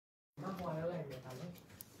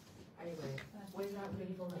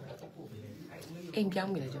အိမ်ပြော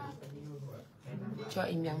င်းပြီလေကျော်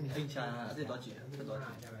အိမ်ပြောင်းပြီ အိမ်ချာအဲ့တော့ကြည့်ဆက်တော့ကြ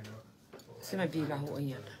ည့် စမပြေပါဟိုအိမ်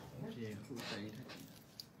ရ ပြေခုတိုင်း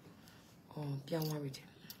အော်ပြောင်းသွားပြီ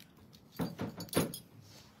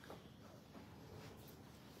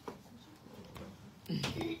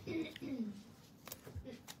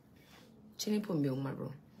ချင်းလေးပုံမြုံမှာ bro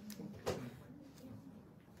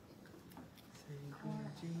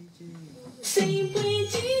စိတ်ဝင်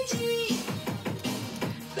ကြီးကြီး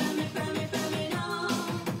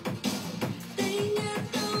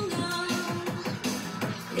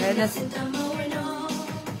Yes.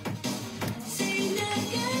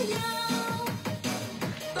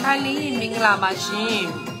 Kali mingla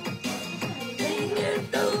machine.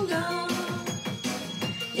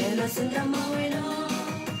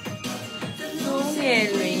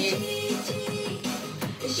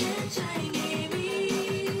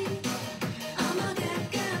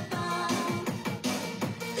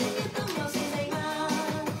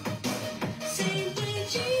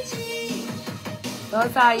 Đó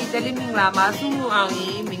sao ý tới mình làm mà su ao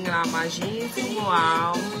ý mình làm mà chỉ su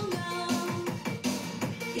ao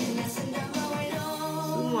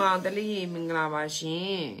tới mình làm mà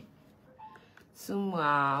chỉ su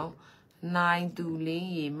ao nine tu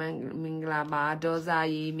lý mình làm mà đó sao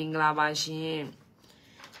ý mình làm mà chỉ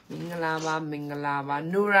mình làm mà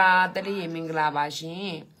nura tới mình làm mà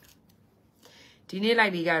chỉ thì này lại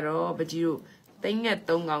đi cả rồi bây giờ tính nhật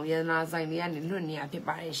tông ngọc yên là dành đi ăn đến luôn nhà thì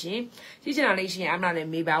bài xí chứ chẳng là lấy xí em là để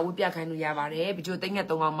mấy bà uống bia khai nuôi bà đấy bây giờ tính nhật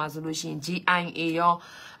tông ngọc mà số xí GIA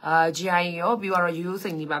GIA bây giờ yêu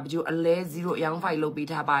sinh đi bà bây giờ lấy zero yang phải lột bị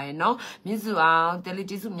thà bài nó miễn dù tele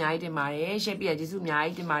chỉ số nhái thì mà đấy sẽ bây giờ chỉ số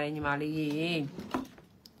nhái thì mà đấy nhưng mà lấy gì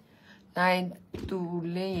này tu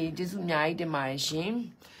lấy chỉ số nhái thì mà xí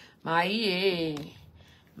mà ý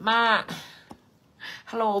mà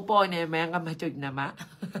Hello boy nè mẹ ngâm hai chục nè má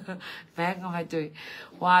mẹ ngâm hai chục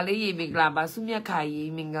hoa lý gì mình làm bà sum nhá khai gì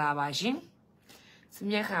mình làm bà xin sum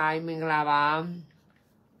nhá khai mình làm bà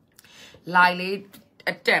lại lý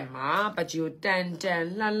chém mà bà chịu chén chén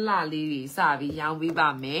la lý sao vì nhau vì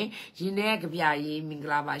bà mẹ gì nè cái bia gì mình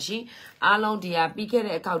làm bà xin alo thì bị cái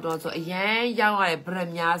này câu đó rồi yên nhau ai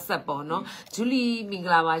premier sắp bỏ nó Julie mình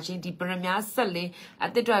làm bà xin thì premier sắp lên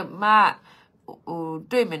tết rồi mà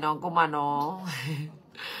တွေ့မယ်နော်ကိုမနော်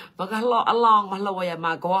ဘာကလောအလောင်းမလောရ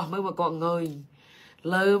မှာကောမကောငွေ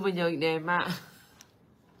លើမញញနေမှာ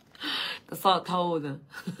တဆော့ထိုးတယ်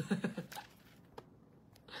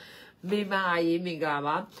မိမကြီးမိက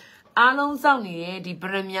ပါအားလုံးစောင့်နေတဲ့ဒီဗ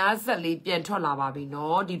ရမ ्या ဆက်လေးပြန်ထွက်လာပါပြီ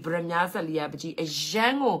နော်ဒီဗရမ ्या ဆက်လေးကပကြီးအရ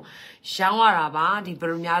န်ကိုရောင်းရတာပါဒီဗ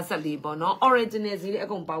ရမ ्या ဆက်လေးပေါ့နော် original စီလေးအ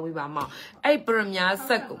ကုန်ပေါင်းပေးပါမအဲ့ဗရမ ्या ဆ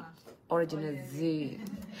က်ကို original Z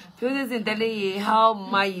ပြောစင်တလေးရေဟောင်း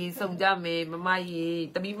မကြီးစုံကြမယ်မမကြီး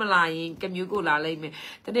တမီးမလာရင်ကမျိုးကိုလာလိုက်မယ်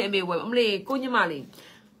တနေ့အမေဝယ်အမလေးကိုညမလေး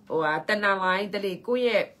ဟိုဟာတဏလိုင်းတလေးကို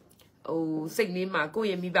ရဲ့ဟိုစိတ်လေးမှာကို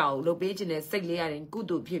ရဲ့မိဘကိုလုပ်ပေးခြင်းနဲ့စိတ်လေးရတယ်ကု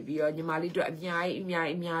တူဖြစ်ပြီးတော့ညီမလေးတို့အများကြီး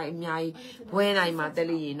ဝယ်နိုင်မှာတ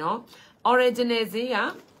လေးရေနော် original ဈေးက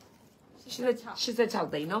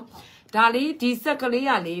86သိန်းနော်ဒါလေးဒီဆက်ကလေး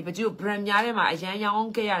ရလေဘကျု brand များထဲမှာအရန်ရော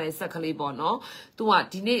င်းခဲ့ရတဲ့ဆက်ကလေးပေါ့နော်သူက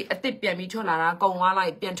ဒီနေ့အစ်စ်ပြန်ပြီးထွက်လာတာကုန်သွားလို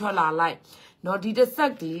က်ပြန်ထွက်လာလိုက်နော်ဒီတစ်ဆ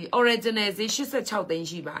က်ဒီ original ဈေး86သိန်း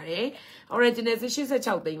ရှိပါတယ် original ဈေး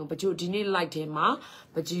86သိန်းကိုဘကျုဒီနေ့ like ထဲမှာ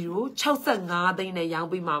ဘကျု65သိန်းနဲ့ရောင်း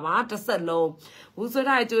ပေးမှာပါတစ်ဆက်လုံးဘူးဆို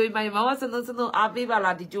တဲ့အကျိုးမိုင်မမစနအားပေးပါ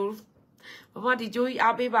လားဒီကျိုးမမဒီကျိုးကြီး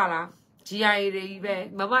အားပေးပါလား GIA တွေကြီးပဲ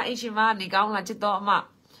မမအရှင်မနေကောင်းလားချစ်တော်အမ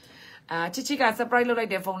ချစ်က surprise လုပ်လို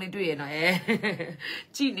က်တဲ့ဖုန်းလေးတွေ့ရနော်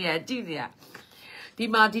ကြည့်နေရဒီ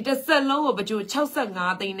မှာဒီတစ်ဆက်လုံးကိုဘကျို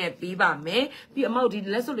65သိန်းနဲ့ပေးပါမယ်ပြီးအမောက်ဒီ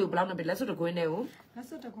လက်စွပ်လေးကိုဘယ်လောက်နဲ့ပေးလက်စွပ်တစ်ခွင်းနဲ့ကိုလက်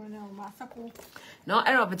စွပ်တစ်ခွင်းနဲ့ဟိုမှာ19နော်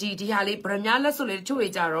အဲ့တော့ပကြီးဒီဟာလေးဗရမ ्या လက်စွပ်လေးတချို့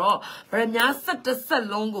ကြတော့ဗရမ ्या ဆက်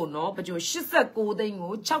လုံးကိုနော်ဘကျို89သိန်း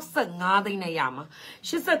ကို65သိန်းနဲ့ရမှာ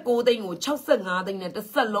89သိန်းကို65သိန်းနဲ့တစ်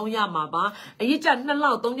ဆက်လုံးရမှာပါအရေးကြ2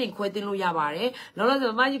လောက်3ချိန်ခွဲသိန်းလို့ရပါတယ်လောလောဆ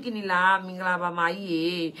ယ်မယူကီနီလာမင်္ဂလာပါမကြီးရေ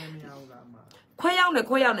ခွဲရောက်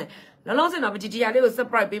နေလောလောဆယ်တော့ပကြီးဒီဟာလေးကို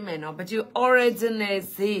surprise ပေးမယ်နော်ပကြီး original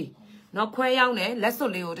ဈေးနော်ခွဲရောက်နေလက်စွ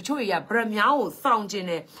ပ်လေးကိုတချို့တွေကဗရမ ्या ကိုစောင့်ခြင်း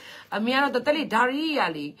နဲ့အမေကတော့တက်လေးဒါရီရ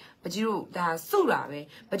လေးပကြီးတို့ဒါစုတာပဲ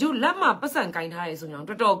ပကြီးလက်မှာပတ်စံကင်ထားရဲဆိုရင်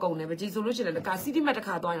တော်တော်ကုန်တယ်ပကြီးဆိုလို့ရှိရင်လည်းကစီတီမတ်တစ်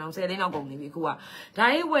ခါသွားရင်အောင်10သိန်းလောက်ကုန်နေပြီအခုကဒါ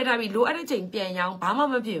ရေးဝယ်ထားပြီးလိုအပ်တဲ့ချိန်ပြန်ရောင်းဘာမှ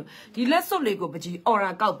မဖြစ်ဘူးဒီလက်စွပ်လေးကိုပကြီး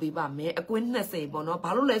order ကောက်ပေးပါမယ်အကွင်း20ပေါ့နော်ဘာ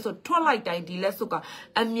လို့လဲဆိုထွက်လိုက်တိုင်းဒီလက်စွပ်က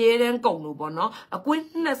အမြဲတမ်းကုန်လို့ပေါ့နော်အကွင်း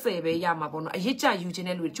20ပဲရမှာပေါ့နော်အရစ်ကြယူခြင်း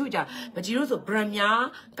တဲ့လူတွေချို့ကြပကြီးတို့ဆို brand များ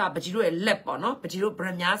ကပကြီးတို့ရဲ့လက်ပေါ့နော်ပကြီးတို့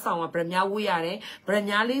brand များဆောင်က brand များဝေးရတယ် brand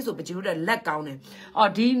များလေးဆိုပကြီးတို့ရဲ့လက်ကောင်းတယ်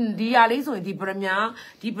အော်ဒီ ဒီဟာလေးဆိုရင်ဒီပရမ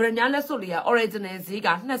ညာလက်စွပ်လေးက original ဈေးက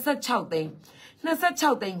26သိန်း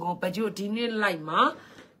26သိန်းကိုဘကျိုဒီနေ့လိုက်မှာ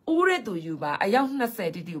ဦးရတူယူပါအယောက်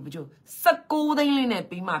20တိတိကိုဘကျို19သိန်းလေးနဲ့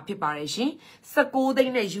ပြီးမှဖြစ်ပါတယ်ရှင်19သိ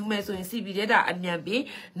န်းနဲ့ယူမယ်ဆိုရင် CB data အမြန်ပြီး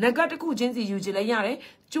နဂတ်တစ်ခုချင်းစီယူချင်လဲရတယ်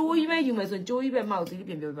ကျိုးကြီးပဲယူမယ်ဆိုရင်ကျိုးကြီးပဲမောက်သေး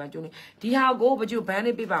ပြန်ပြောပြပါကျိုးနေဒီဟာကိုဘကျိုဘန်း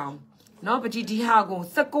လေးပြပါအောင်နော်ပကြီးဒီဟာကို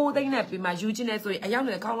19သိန်းနဲ့ပြီးမှယူချင်လဲဆိုရင်အယောက်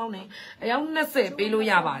နဲ့ခေါင်းလုံးနဲ့အယောက်20ပေးလို့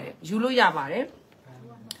ရပါတယ်ယူလို့ရပါတယ်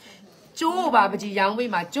ကျိုးပါပကြီးရောင်း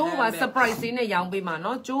ပေးမှာကျိုးပါ surprise လေးနဲ့ရောင်းပေးမှာเน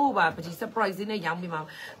าะကျိုးပါပကြီး surprise လေးနဲ့ရောင်းပေးမှာ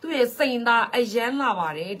သူ့ရဲ့စိန်သားအရန်လာပါ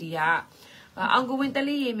တယ်ဒီကအောင်ကိုဝင်တ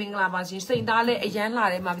လေးရေမင်္ဂလာပါရှင်စိန်သားလည်းအရန်လာ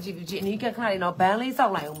တယ်မှာပကြီးပကြီးအနီးကခဏလေးเนาะဘန်းလေးစော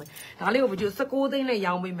က်လိုက်အောင်မယ်ဒါလေးကိုပကြီး19သိန်းနဲ့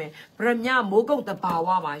ရောင်းပေးမယ်ဗရမမိုးကုတ်တဘာဝ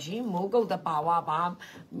ပါရှင်မိုးကုတ်တဘာဝပါ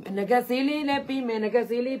ငကက်ဈေးလေးလည်းပြီးမယ်ငကက်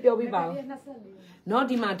ဈေးလေးပြောပြပါဦးနော်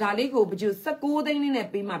ဒီမှာဒါလေးကိုပကျ19သိန်းလေးနဲ့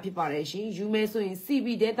ပေးမှဖြစ်ပါတယ်ရှင်ယူမယ်ဆိုရင် CB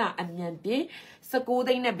data အမြန်ပြေ19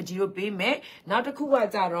သိန်းနဲ့ပကျတို့ပေးမယ်နောက်တစ်ခုက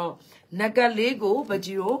ကြတော့နဂတ်လေးကိုပ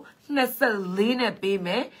ကျ24နဲ့ပေးမ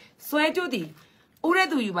ယ်ဆွဲကျိုးဒီဦးရဲ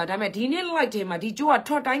သူယူပါဒါပေမဲ့ဒီနေ့ light ထဲမှာဒီကျိုးက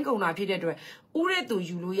ထွက်တိုင်းကုန်တာဖြစ်တဲ့အတွက်ဦးရဲသူ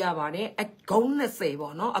ယူလို့ရပါတယ်အကုန်း20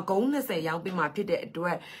ပေါ့နော်အကုန်း20ရောင်းပေးမှဖြစ်တဲ့အတွ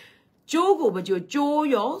က်ကျိုးကိုပကျကျိုး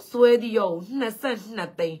ရောဆွဲသည်ရော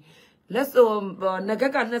22သိန်းလက်ဆိုနဂ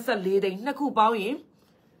တ်က24သိန်းနှစ်ခုပေါင်းရင်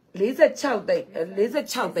46သိန်း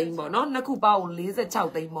46သိန်းပေါ့နော်နှစ်ခုပေါင်း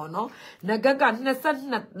46သိန်းပေါ့နော်နဂတ်က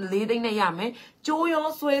24သိန်းနဲ့ရမယ်ကျိုးရော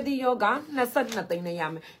ဆွဲသည်ရောက22သိန်းနဲ့ရ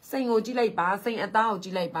မယ်စိန်ကိုကြည့်လိုက်ပါစိန်အသားကိုကြ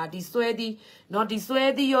ည့်လိုက်ပါဒီဆွဲသည်နော်ဒီဆွဲ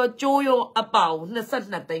သည်ရောကျိုးရောအပါကို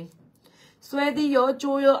22သိန်းဆွဲသည်ရော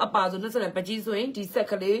ကျိုးရောအပါဆို22ပကြီးဆိုရင်ဒီဆက်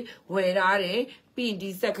ကလေးဝယ်ထားတယ်ပြီးရင်ဒီ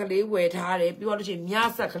ဆက်ကလေးဝယ်ထားတယ်ပြီးတော့လို့ရှိရင်မြ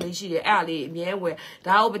ဆက်ကလေးရှိတယ်အဲ့ဒါလေးအမြဲဝယ်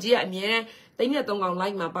ဒါကိုပကြီးကအမြဲတိတ်နဲ့3កောင်လို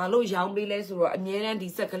က်မှာဘာလို့ရောင်းပေးလဲဆိုတော့အမြဲတမ်းဒီ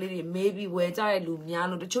ဆက်ကလေးတွေမေးပြီးဝယ်ကြတဲ့လူများ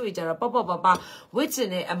လို့တချို့တွေကြတော့ပေါ့ပဝစ်ချင်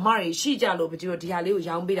တဲ့အမတွေရှိကြလို့ပကြီးတို့ဒီဟာလေးကို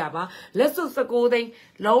ရောင်းပေးတာပါလက်စွပ်19သိန်း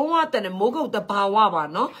လုံးဝတန်တဲ့မိုးကုတ်တဘာဝပါ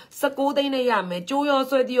နော်19သိန်းနဲ့ရမယ်ကျိုးရော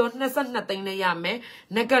ဆွဲတီရော22သိန်းနဲ့ရမယ်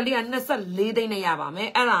နဂတ်လေးက24သိန်းနဲ့ရပါမယ်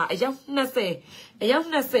အဲ့ဒါအယောက်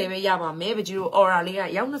20ပဲရပါမယ်ပကြီးတို့ order လေးက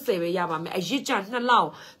အယောက်20ပဲရပါမယ်အရစ်ချ2လောက်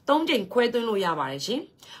3ချိန်ခွဲသွင်းလို့ရပါတယ်ရှင်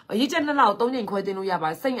အရစ်ချ2လောက်3ချိန်ခွဲသွင်းလို့ရပါ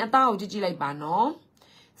တယ်စိန်အသားကိုကြည့်လိုက်ပါနော်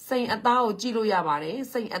စိန်အသားကိုကြည့်လို့ရပါတယ်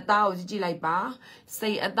စိန်အသားကိုကြည့်လိုက်ပါစိ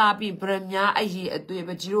န်အသားပြီးဗရမ ्या အရေးအသွေးပ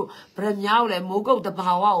ကြီးတို့ဗရမ ्या ကိုလည်းမိုးကုတ်တ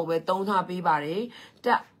ဘာဝကိုပဲတုံးထားပေးပါတယ်တ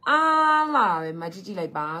အားလာပဲမကြည့်လို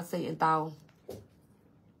က်ပါစိန်အသားကို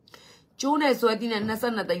ကျိုးနဲ့ဆွဲတီးနဲ့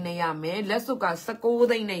22သိန်းနဲ့ရမယ်လက်စုပ်က19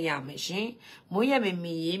သိန်းနဲ့ရမယ်ရှင်မိုးရမ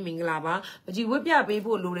မီရေမင်္ဂလာပါပကြီးဝစ်ပြပေး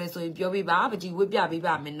ဖို့လိုတယ်ဆိုရင်ပြောပေးပါပကြီးဝစ်ပြပေး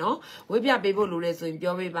ပါမယ်နော်ဝစ်ပြပေးဖို့လိုတယ်ဆိုရင်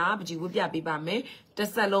ပြောပေးပါပကြီးဝစ်ပြပေးပါမယ်တ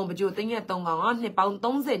စ်ဆက်လုံးပကြီးသိန်းရဲ့3កောင်ကနှစ်ပေါင်း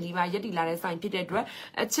30နီးပါးရက်တီလာတဲ့ဆိုင်ဖြစ်တဲ့အတွက်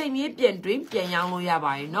အချိန်မြေပြန်တွင်းပြန်ရောင်းလို့ရ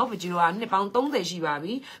ပါတယ်နော်ပကြီးကနှစ်ပေါင်း30ရှိပါ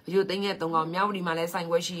ပြီပကြီးသိန်းရဲ့3កောင်မြောက်ဝတီမှာလည်းဆိုင်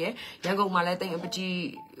ခွဲရှိရယ်ရန်ကုန်မှာလည်းသိန်းပကြီး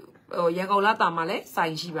ရန်ကုန်လာတာမှာလည်းဆို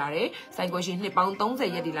င်ရှိပါတယ်ဆိုင်ခွဲရှိနှစ်ပေါင်း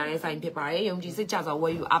30ရက်တီလာတဲ့ဆိုင်ဖြစ်ပါတယ်ယုံကြည်စိတ်ချစွာဝ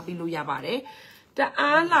ယ်ယူအားပေးလို့ရပါတယ်တ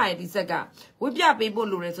အားလာရဲ့ဒီဆက်ကဝစ်ပြပေးဖို့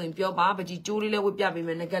လိုတယ်ဆိုရင်ပြောပါပကြီးကျိုးလေးလည်းဝစ်ပြပေးမ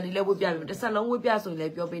ယ်ငကက်လေးလည်းဝစ်ပြပေးမယ်တစ်ဆက်လုံးဝစ်ပြဆိုရင်လ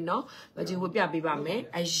ည်းပြောပေးနော်ပကြီးဝစ်ပြပေးပါမယ်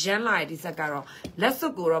အရန်လာရဲ့ဒီဆက်ကတော့လက်စွ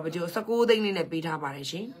ပ်ကိုတော့ပကြီး19သိန်းလေးနဲ့ပေးထားပါတယ်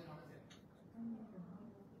ရှင်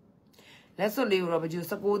လက်စွပ်လေးကိုတော့ပကြီး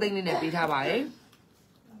19သိန်းလေးနဲ့ပေးထားပါတယ်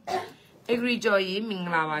အဂရီကျော်ကြီးမင်္ဂ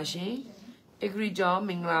လာပါရှင်အဂရီကျော်မ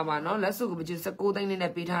င်္ဂလာပါနော်လက်စွပ်ကိုပကြီး19သိန်းလေး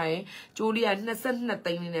နဲ့ပေးထားတယ်ကျိုးလေးက22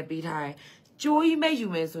သိန်းလေးနဲ့ပေးထားတယ်ကျိုးကြီးမဲ့ယူ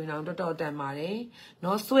မယ်ဆိုရင်တော့တော်တော်တန်ပါတယ်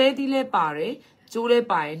နော်ဆွဲသီးလဲပါတယ်ကျိုးလဲ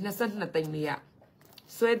ပါတယ်22သိန်းလေးရ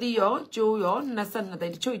ဆွဲသီးရောကျိုးရော22သိ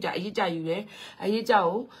န်းတချို့ကြအရေးကြယူတယ်အရေးကြ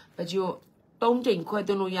ကိုပကြို3ချိန်ခွဲ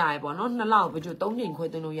သွင်းလို့ရရပေါ့နော်2လောက်ပကြို3ချိန်ခွဲ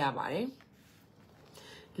သွင်းလို့ရပါတယ်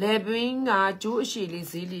လေဘင်းကကျိုးအရှိလေး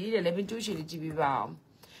ဈေးလေးတဲ့လေဘင်းကျိုးအရှိလေးကြည့်ပြပါအောင်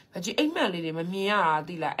ပကြိအိမ်မက်လေးတွေမမြင်ရတာ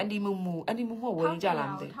သိလားအန်တီမူဝယ်ကြလား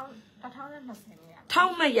မသိ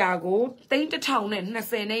1200ကို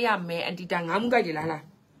1020နဲ့ရမယ်အန်တီတာငါးမှုကြိုက်တယ်လားဒါ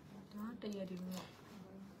တရဒီမျိုး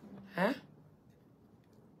ဟမ်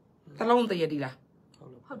တလုံးတရဒီလား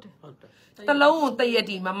ဟုတ်တယ်တလုံးကိုတရ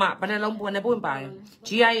ဒီမမဘယ်နှလုံးပွင့်နေပွင့်ပါတယ်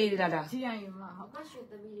GIA လားဒါ GIA မဟုတ်မရှိ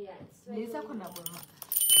သမီးလေးရ48ပွင့်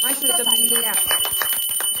မရှိသမီးလေးရ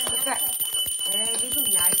ဒီလို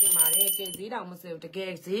ညားကြီးမှာလေကဲဈေးတောင်မစဲဘူးတက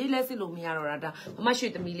ယ်ဈေးလက်စစ်လို့မရတော့တာဒါမမရွှေ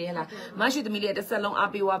သမီးလေးဟလားမရွှေသမီးလေးတစ်ဆက်လုံး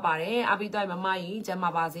အားပေးဝပါတယ်အားပေးတော့မမကြီးကျမ်းမာ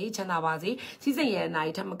ပါစေချမ်းသာပါစေစီးစိမ်ရဲ့အနာ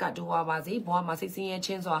ကြီးထမကတိုးဝပါစေဘဝမှာစိတ်ဆင်းရဲချ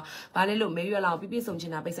င်းစွာဘာလဲလို့မေးရွက်လောက်ပြည့်ပြည့်စုံချ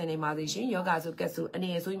င်တာပိတ်ဆိုင်နေပါစေရှင်ယောဂဆိုကက်ဆိုအနေ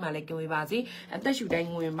ရဆိုးကြီးမှာလည်းကင်ဝေးပါစေအသက်ရှူတိုင်း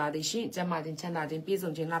ငွေပါစေရှင်ကျမ်းမာခြင်းချမ်းသာခြင်းပြည့်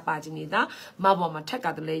စုံခြင်းလှပခြင်းနေတာမဘဝမှာထက်က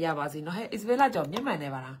တလဲရပါစေနော်ဟဲ့အစ္စဘဲလာကြောင့်မျက်မှန်နေ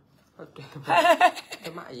ပါလား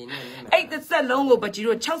အဲ့တစ်ဆက်လုံးကိုပကြီး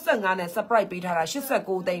တို့65နဲ့ surprise ပေးထားတာ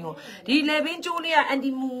89သိန်းကိုဒီလေဘင်းကျိုးလေးကအန်တီ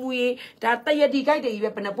မူမူရေဒါတရတီကြိုက်တယ်ကြီးပဲ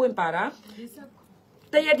ဘယ်နှပွင့်ပါတာ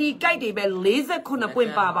တရတီကြိုက်တယ်ပဲ49ပွ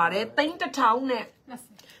င့်ပါပါတယ်သိန်း1000နဲ့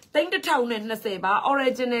သိန်း1000နဲ့20ပါ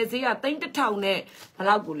original ဈေးကသိန်း1000နဲ့ဘယ်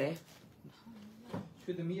လောက်ကိုလဲ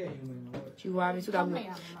ရွှေသမီးရဲ့ယူမယ်နော်ယူပါပြီဆိုတော့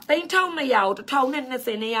သိန်း1200ကို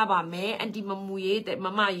1020နဲ့ရပါမယ်အန်တီမမူရေးတဲ့မ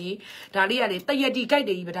မရေးဒါလေးကလေတရတီကြိုက်တ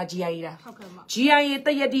ယ်ကြီးပဲဒါ GIA တာ GIA တ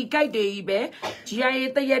ရတီကြိုက်တယ်ကြီးပဲ GIA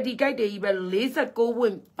တရတီကြိုက်တယ်ကြီးပဲ49ပွ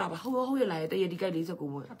င့်ပါပါဟုတ်ရလားတရတီကြိုက်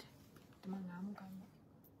49ပွင့်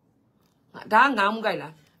ဒါငါးမှုကြိုက်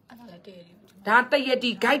လားဒါတရ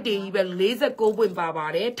တီဂိုက်တွေကြီးပဲ49ပွင့်ပါပါ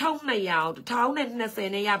တယ်1200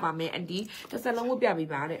 1020နဲ့ရပါမယ်အန်တီတစ်ဆက်လုံးဝပြ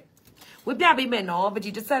ပေးပါတဲ့ဝပြပေးမယ်နော်ပ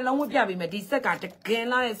ကြီးတစ်ဆက်လုံးဝပြပေးမယ်ဒီဆက်ကတကယ်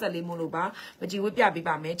လာတဲ့ဆက်လေးမို့လို့ပါပကြီးဝပြပေး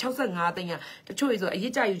ပါမယ်65သိန်းကတချို့ဆိုအရ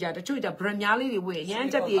စ်ကြယူကြတချို့ကြဗရမ်များလေးတွေဝေအရန်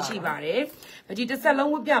ချက်တည်းရှိပါတယ်ပကြီးတစ်ဆက်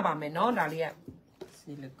လုံးဝပြပါမယ်နော်ဒါလေးက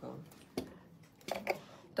ဆီလကွန်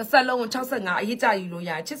တစ်ဆက်လုံးကို65အရစ်ကြယူလို့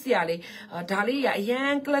ရချစ်စရာလေးဒါလေးကအရ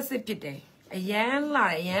န် classic ဖြစ်တယ်အရန်လာ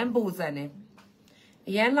အရန်ပူစံတယ်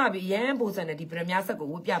အရန်လာပြီးအရန်ပူစံတယ်ဒီဗရမများဆက်ကို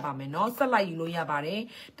ဝတ်ပြပါမယ်နော်ဆက်လိုက်ယူလို့ရပါတယ်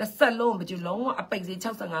တစ်ဆက်လုံးမကြည့်လုံးအပိတ်စေး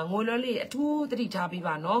65ငွေလွှဲလေးအထူးသတိထားပြီး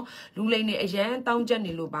ပါနော်လူလိမ့်နေအရန်တောင်းချက်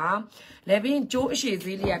နေလို့ပါလေဘင်းကျိုးအရှိ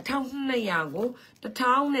ဈေးလေးက1200ကို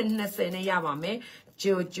1020နဲ့ရပါမယ်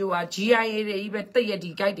ဂျိုGIA တွေကြီးပဲတရက်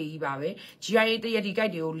ဒီ guide တွေကြီးပါပဲ GIA တရက်ဒီ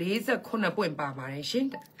guide တွေကို48ပွင့်ပါပါတယ်ရှင်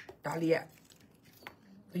ဒါလေးက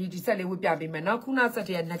ဒီဆက်လေးဝပြပေးမယ်နော်ခုနဆက်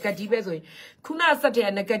တဲ့နဂတ်ကြီးပဲဆိုရင်ခုနဆက်တဲ့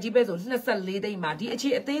နဂတ်ကြီးပဲဆို24သိန်းမှာဒီအခြေ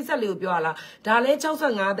အသေးဆက်လေးကိုပြောရလားဒါလဲ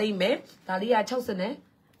65သိန်းပဲဒါလေးက60နဲ့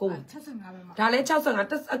ကို65ပဲမှာဒါလဲ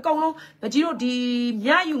65အကုန်လုံးမကြီးတို့ဒီ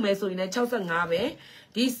မြယူမယ်ဆိုရင်လည်း65ပဲ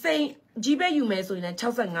ဒီစိန်ကြီးပဲယူမယ်ဆိုရင်လည်း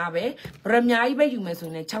65ပဲဗရမကြီးပဲယူမယ်ဆိုရ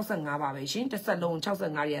င်လည်း65ပါပဲရှင်တစ်ဆက်လုံး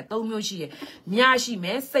65ရဲ့3မျိုးရှိရမြရှိမ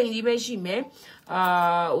ယ်စိန်ကြီးပဲရှိမယ်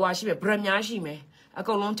ဟိုဟာရှိမယ်ဗရမရှိမယ်အ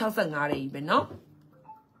ကုန်လုံး65တွေကြီးပဲနော်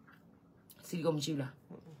စီကိုမရှိဘူးလား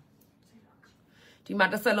ဒီမှာ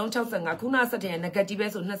တစ်ဆက်လုံး65ခုနဆက်တဲ့နဂတ်ကြီးပဲ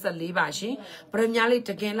ဆို24ပါရှင်ဗရမများလေး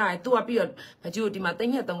တကယ်လာသူကပြီးတော့မကြည့်ဒီမှာ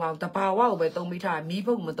3ရက်3ကောင်တဘာဝကိုပဲသုံးပေးထားမီး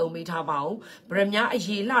ဖုတ်မသုံးပေးထားပါဘူးဗရမများအ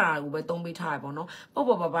ရေးလာတာကိုပဲသုံးပေးထားရပေါ့နော်ပေါ့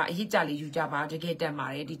ပေါ့အရေးကြလေးယူကြပါတကယ်တက်ပါ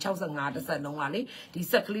တယ်ဒီ65တစ်ဆက်လုံးကလေဒီ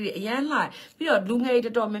ဆက်ကလေးတွေအရန်လာပြီးတော့လူငယ်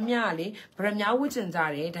တော်တော်များများကလေဗရမများဝစ်ချင်ကြ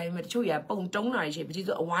တယ်ဒါပေမဲ့တချို့ရပုံတုံးတာရှိပြီ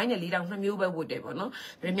ဆိုအဝိုင်းနဲ့4000 2မျိုးပဲဝတ်တယ်ပေါ့နော်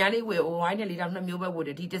ဗရမများလေးဝယ်အဝိုင်းနဲ့4000 2မျိုးပဲဝတ်တ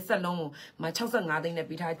ယ်ဒီတစ်ဆက်လုံးကိုမှ65သိန်းနဲ့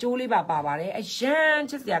ပြီးထားကျိုးလေးပါပါတယ်အရန်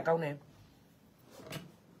ချစ်စရာကောင်းတယ်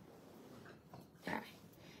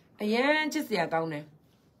အရန်ချစ်စရာကောင်းတယ်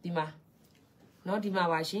ဒီမှာเนาะဒီမှာ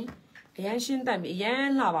ပါရှင်အရန်ရှင်းတတ်ပြီအရ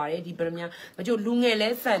န်လာပါတယ်ဒီဗရမများမချို့လူငယ်လဲ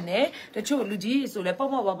ဆန်တယ်တချို့လူကြီးဆိုလဲပေါ့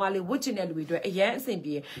ပါလေးဝတ်ချင်တဲ့လူတွေအတွက်အရန်အဆင်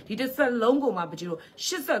ပြေဒီတစ်ဆက်လုံးကိုမှမချို့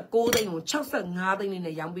89သိန်းကို65သိန်း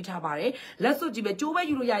နဲ့ရောင်းပေးထားပါတယ်လက်စွပ်ကြီးပဲကျိုးပဲ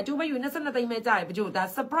ယူလို့ရတယ်ကျိုးပဲယူ22သိန်းပဲကြာတယ်မချို့ဒါ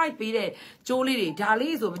surprise ပေးတဲ့ကျိုးလေးတွေဒါ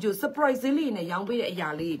လေးဆိုမချို့ surprise လေးနဲ့ရောင်းပေးတဲ့အရာ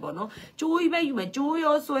လေးပေါ့နော်ကျိုးကြီးပဲယူမယ်ကျိုး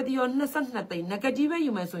ရောဆွဲတီရော22သိန်းငကကြီးပဲ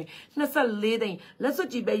ယူမယ်ဆိုရင်24သိန်းလက်စွပ်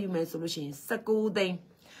ကြီးပဲယူမယ်ဆိုလို့ရှိရင်19သိန်း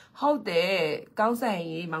ဟုတ်တယ်ကောင်းဆိုင်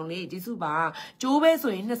ရေးမောင်လေးကျေးဇူးပါကျိုးပဲ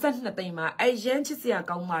ဆိုရင်22သိန်းမှာအရန်ချစ်စရာ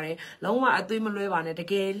ကောင်းပါတယ်လုံးဝအသွေးမလွဲပါနဲ့တ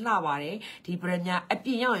ကယ်လှပါတယ်ဒီဗရမအပြ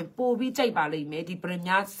င်ရောက်ရင်ပို့ပြီးကြိုက်ပါလိမ့်မယ်ဒီဗရမ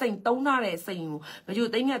စိန်သုံးထားတဲ့စိန်ကိုမ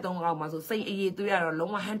ကျိုးသိန်းငှက်3ကောင်မှာဆိုစိန်အရေးသွေးရတော့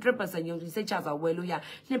လုံးဝ 100% ယုံကြည်စိတ်ချစွာဝယ်လို့ရ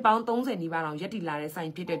နှစ်ပေါင်း30နီးပါးတောင်ရက်တီလာတဲ့ဆို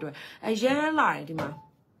င်ဖြစ်တဲ့အတွက်အရန်လှတယ်ဒီမှာ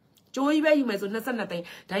ကျိုးကြီးပဲယူမယ်ဆို22သိန်း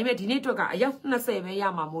ဒါပေမဲ့ဒီနေ့အတွက်ကအယောက်20ပဲရ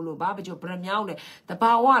မှာမို့လို့ပါဘကျိုးဗရမြောင်းလေတ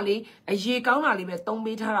ဘာဝလေးအရေကောင်းတာလေးပဲသုံး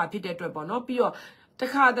ပေးထားတာဖြစ်တဲ့အတွက်ပေါ့နော်ပြီးတော့တ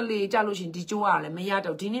ခါတလေကြလို့ရှင်ဒီကျိုးကလည်းမရ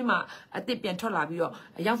တော့ဒီနေ့မှအစ်စ်ပြန်ထွက်လာပြီးတော့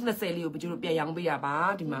အယောက်20လေးကိုဘကျိုးတို့ပြန်ရောင်းပေးရပါ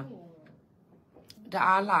ဒီမှာတ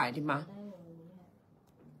အားလာဒီမှာ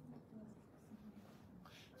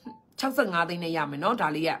65သိန်းနဲ့ရမယ်နော်ဒါ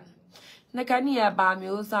လေးကနှကန်းနီကပါ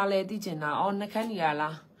မျိုးစားလဲသိချင်တာအော်နှကန်းနီက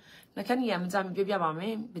လားနှခမ်းနီရမကြမပြပြပါမ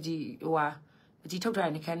ယ်ပကြီးဟိုဟာပကြီးထုတ်ထား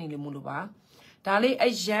တဲ့နှခမ်းနီလေးမို့လို့ပါဒါလေးအ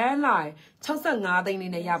ရန်လာ65သိန်း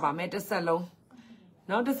လေးနဲ့ရပါမယ်တစ်ဆက်လုံးเ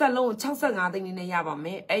นาะတစ်ဆက်လုံးကို65သိန်းလေးနဲ့ရပါမ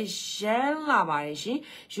ယ်အရန်လာပါတယ်ရှင်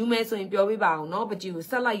ယူမယ်ဆိုရင်ပြောပြပါအောင်เนาะပကြီးကို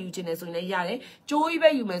ဆက်လိုက်ယူခြင်းနဲ့ဆိုရင်လည်းရတယ်ကျိုးကြီးပဲ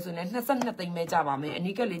ယူမယ်ဆိုရင်လည်း22သိန်းပဲကြပါမယ်အ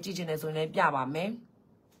နီးကပ်လေးကြည့်ခြင်းနဲ့ဆိုရင်လည်းပြပါမယ်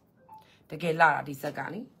တကယ်လာတာဒီဆက်က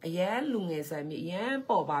လေအရန်လူငယ်ဆန်မြအရန်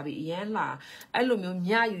ပေါ်ပါပြီအရန်လာအဲ့လိုမျိုး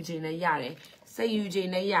မြယူခြင်းနဲ့ရတယ်စိတ်ယူခြ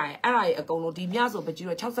င်းနဲ့ရရင်အဲ့ဒါကြီးအကုန်လုံးဒီမြဆိုပကြီး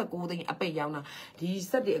တော့69သိန်းအပိတ်ရောင်းတာဒီ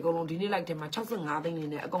ဆက်တွေအကုန်လုံးဒီနေ့လိုက်တယ်မှာ65သိန်းနေ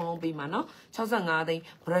နဲ့အကုန်လုံးပေးမှာနော်65သိန်း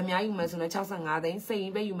ဗရမများယူမယ်ဆိုရင်65သိန်းစိတ်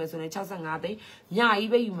ကြီးပဲယူမယ်ဆိုရင်65သိန်းည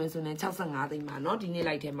ကြီးပဲယူမယ်ဆိုရင်65သိန်းပါနော်ဒီနေ့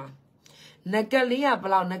လိုက်တယ်မှာနကက်လေးကဘ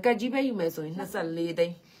ယ်လောက်နကက်ကြီးပဲယူမယ်ဆိုရင်24သိ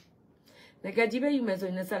န်း Naka jibe you meso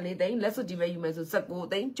in a Sunday thing, less of jibe you meso sako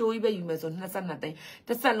thing, joy be you meso Nasana thing,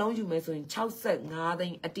 the salon you meso in Chowset,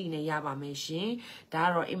 nothing, a teen yaba machine,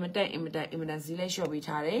 Daro immigrant zile shall be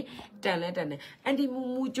tare, talent and the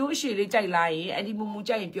mumu joshi lai, and the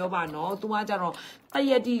mumuja in Piobano, Tuajaro,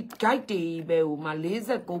 Tayati Gaiti Beu,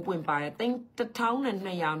 Malaysia go by a thing, the town and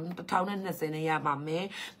Nayam, the town and the Senayaba me,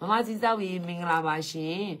 Mamma Zizawi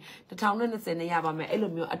Minglabashi, the town and the Senayaba me,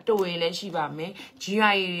 Elumio, a toy, Shiba me,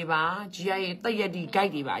 Gia, Tayadi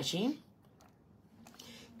Gaiti Bashi.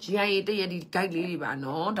 Gia Tayadi Gaiti Ba,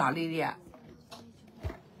 no, Dalia.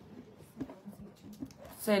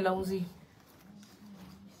 Say Longzy.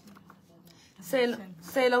 Say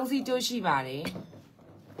Longzy Joshi Bari.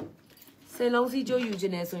 Say Longzy Jo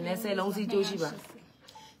Eugenius, and let's say Longzy Joshiba.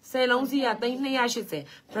 Say Longzy, I think I should say,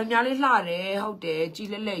 from Yali Lare, how dare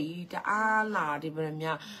Gilele, the Allah, the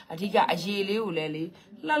Bremia, a tiga a yellow lily,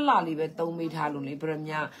 la lolly, but don't meet Halloween,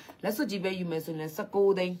 Bremia. Let's so jibe you mention a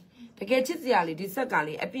sacoding. The gate is the alley, the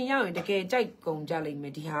Sakali, a piano in the gate, Jackon Jolly,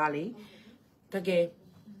 Medihali. The gate.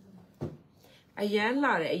 A yan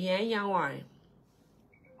lad, a young one.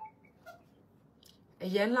 A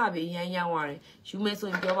yan labby, young one. You may so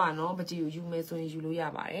in Giovanno, but you may so in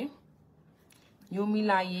Julia. You me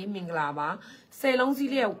lie, Minglaba. Say long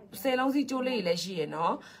see Jolie, let she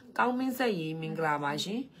no. Count me say, Minglaba,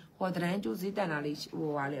 she. What ran to sit and Alice,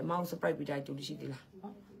 while a mouse surprised to the city.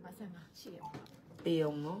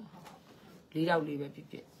 Pale no. Lead out, leave a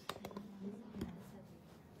picket.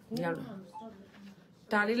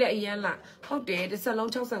 Tali let Yella. How dare the salon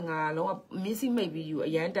chosanga, missing maybe you a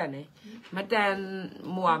yan dane. Madame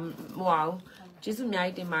Moau, Jesus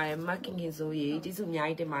might my marking his oye, Jesus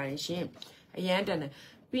might my shame. A yan dane.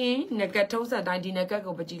 Being negatosa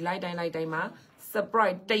dinagago, but you light ma,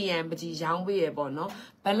 surprise dayan, but you young way a bono,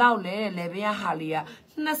 Balale, Levia Halia,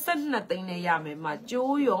 Nascent nothing, Yame, my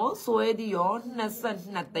joyo, sweadio,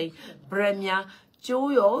 Nascent nothing, Bremia.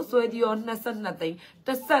 Joyo, sweadio, Nascent nothing.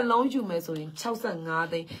 The salon you meso in Chowsan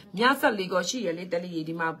Nade, Miasa Ligo, she a little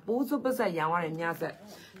lady, my boots of Basa Yawa and Miasa.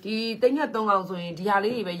 The thing I don't also in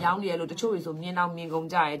Diali, a young yellow, the choice of me now me go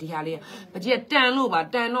die, Diali. But yet, Dan Luba,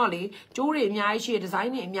 Dan Ollie, Jory, Mia, she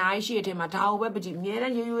designing, Mia, she at my tower, Webby, Mia,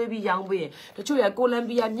 and you will be young way. The choya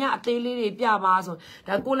Golambia, Mia, Daily, Piamaso,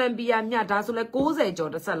 that Golambia, Mia, Dazzle, goes edge or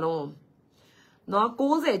the salon. No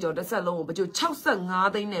goes edge or the salon, but you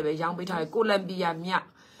Chowsan, they never young with Golambia, Mia.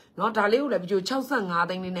 Not a little of you Chowsan,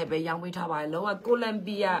 they never young with Hawaii,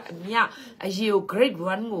 Golambia, Mia, as you great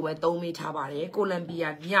one over Domi Tabare,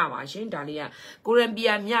 Golambia, Mia, Machine, Dalia,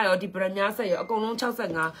 Golambia, Mia, or the Branya say, or Golon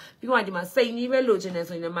Chowsanga, you want to say, never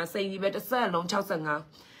Luginous in my say, better salon Chowsanga.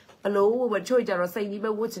 Hello, what choice are saying,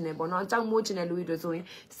 never watching it, but not John watching a Louis doing,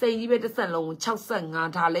 say, never the salon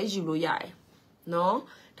Chowsanga, Tale, you no.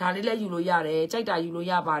 Talila Yuloyare, Chita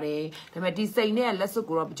Yuloyabare, the Meti say near less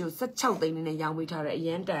grow up to such children in a young with her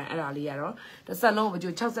and Aliero, the salon with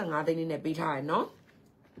your children are in a bit high, no?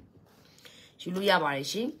 Yuloyabare,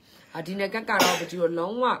 she, I didn't get out with your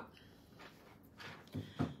long walk.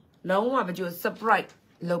 Long walk, but you're surprised.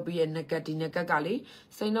 Lobby and Nagatina Gagali,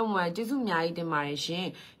 say no more, Jisumia de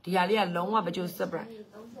Marishin, the Alia long walk, but you're surprised.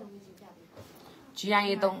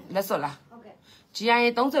 Gia don't, let's all.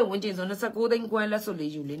 GIA don't say winches on a Sakodan Quella Soli,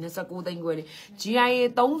 you in a Sakodan Quelli. GIA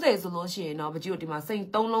don't say solution, no, but you demand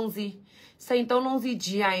Saint Donlonzi. Saint Donlonzi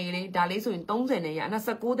GIA, Daliso in Tonzene, and a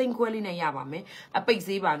Sakodan Quelli Yabame, a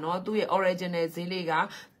Pixiba, no, do it origin as Zilega,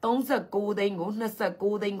 don't say golden, Nasa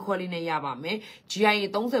golden Quelli Yabame, GIA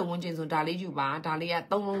don't say winches on Dali Juba, Dalia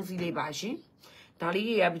Donlonzi de Bashi.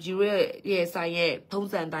 Dali abjure, yes, I am,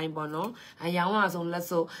 Tons and Dime Bono, a young was on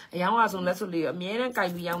Lesso, a young was on Lesso, a mere and Kai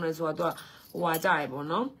young as well. Wajai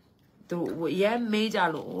bono to ye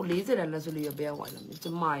major low, laser and lesson your bear one,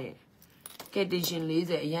 Mr. Maya. Ketting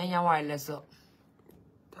laser, yan wireless up.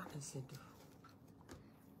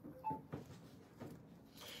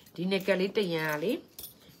 Dinecalita yali,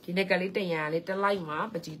 Dinecalita yali, the lima,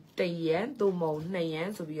 but you take yen, two more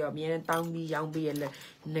nayan, so be a mere town be young be a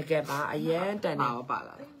negaba, a yen, and our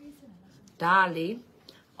ballad. Darling,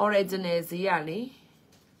 original yali.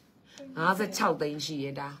 As a child in she,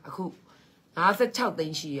 a hoop. As a child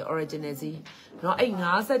thing she originacy. No,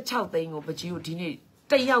 as a child thing opportunity.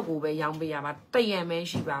 Tayago be young be about Tayame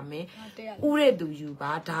she by me. Ure do you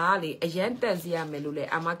ba Dali, a yantasia melule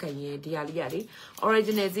amakaye dialiari,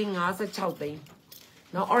 originating as a child thing.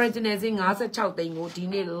 No originating as a child thing or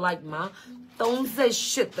dine like ma. Don't say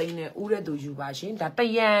shit thing, Ure do you bashing that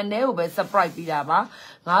Tayan never be surprised be daba.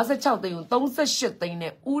 As a child thing, don't say shit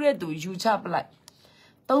thing, Ure do you chap like.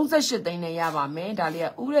 Don't say shit in a yaba, man,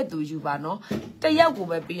 Dalia, Ure do you bano.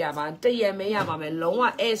 Tayago be yaba, Tayame yaba,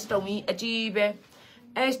 Loma, S to me, a jibe.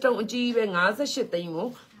 Ash တုံးအကြီးပဲ58သိန်းကို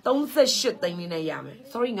38သိန်းလေးနဲ့ရမယ်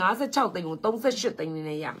sorry 56သိန်းကို38သိန်းလေး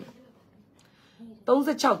နဲ့ရမယ်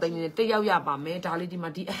36သိန်းနဲ့တယောက်ရပါမယ်ဒါလေးဒီမှာ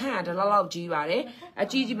ဒီအဟန့်ကဒီလောက်ကြီးပါတယ်အ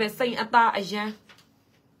ကြီးကြီးပဲစိန်အသားအရ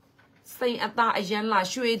န်လာ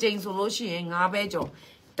ရွှေချိန်ဆိုလို့ရှိရင်9ပဲကျော်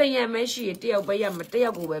တရံမဲရှိရင်တယောက်ပဲရမှာတယော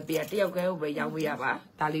က်ကိုပဲပေးရတယောက်ကဲကိုပဲရောင်းပေးရပါ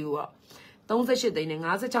ဒါလေးကို38သိန်းနဲ့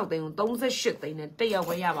56သိန်းကို38သိန်းနဲ့တယောက်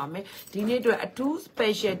ပဲရပါမယ်ဒီနေ့အတွက်အထူး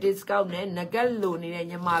special discount နဲ့ nugget လိုနေတဲ့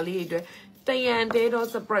ညီမလေးတွေအတွက်တရံတဲတော့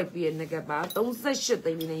surprise ပေးရ nugget ပါ38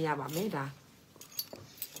သိန်းနဲ့ရပါမယ်ဒါ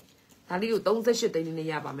လေးကို38သိန်းနဲ့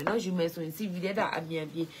ရပါမယ်เนาะယူမယ်ဆိုရင် CV တဲ့တာအမြန်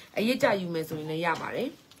ပြေးအရေးကြယူမယ်ဆိုရင်လည်းရပါတယ်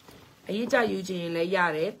အရေးကြယူချင်ရင်လည်းရ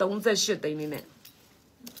တယ်38သိန်းနဲ့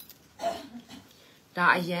ဒါ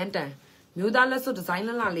အရန်တန်မျိုးသားလက်စွပ်ဒီဇိုင်း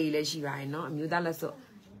လှလေးလည်းရှိပါတယ်เนาะအမျိုးသားလက်စွပ်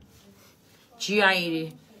GIA တွေ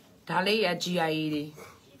ဒါလေးရ GIA တွေ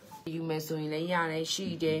ယူမယ်ဆိုရင်လည်းရတယ်ရှိ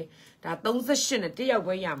တယ်ဒါ38နဲ့တယောက်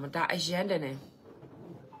ပဲရမှာဒါအရန်တန်တယ်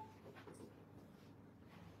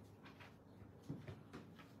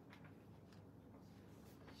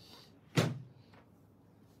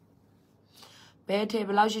ဘယ်ထဲဘ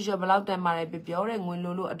ယ်လောက်ရှိရှိဘယ်လောက်တန်ပါတယ်ပြောတဲ့ငွေ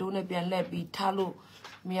လိုလို့အတိုးနဲ့ပြန်လှည့်ပြီးထားလို့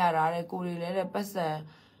မရတာတဲ့ကိုတွေလည်းတဲ့ပတ်စံ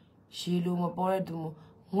ရေလိုမပေါ်တဲ့သူ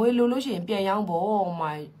ငွေလိုလို့ရှိရင်ပြန်ရောင်းဖို့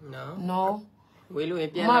မိုင်နော်ငွေလိုရ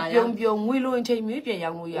င်ပြန်လာရပြုံငွေလိုရင်ချိန်မျိုးပြန်ရော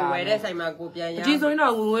င်းလို့ရဝယ်တဲ့ဆိုင်မှာကိုပြန်ရောင်းအကြီးဆိုရင်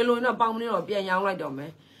တော့ငွေလိုရင်တော့ပေါင်မနေတော့ပြန်ရောင်းလိုက်တော့မ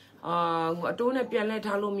ယ်အတိုးနဲ့ပြန်လှည့်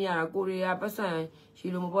ထားလို့မရတာကိုတွေကပတ်စံရေ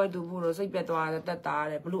လိုမပေါ်တဲ့သူဖို့တော့စိတ်ပြတ်သွားတယ်တက်တာ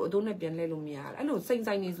တယ်ဘလို့အတိုးနဲ့ပြန်လှည့်လို့မရတာအဲ့လိုစိတ်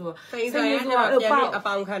ဆိုင်နေဆိုစိတ်ဆိုင်ကပြန်အ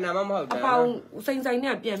ပေါင်ခံတာမှမဟုတ်ဘူးအပေါင်စိတ်ဆိုင်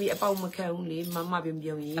နဲ့ပြန်ပြီးအပေါင်မခံဘူးလေမမပြုံရ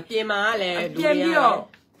င်အပြင်မှာလည်းပြန်ပြီးတော့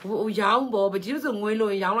ဟိုရောင်းပေါ်ပကြီးဆိုငွေလို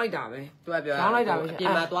ရင်ရောင်းလိုက်တာပဲသူကပြောရောင်းလိုက်တာပဲအပြ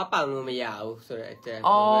င်မှာသွားပေါင်လို့မရဘူးဆိုတော့အဲ့ဒါ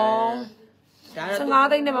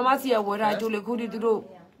15သိန်းနဲ့မမစီရဝယ်ထားကြိုလေခုဒီသူတို့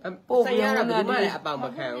ပို့ပြီးတော့ဒီမှာလည်းအပေါင်မ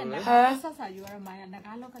ခံဘူးလေဆက်ဆာယူရတော့မိုင်းကင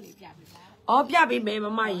ကားလောက်ကလေးပြပေးပါပြပေးမယ်မ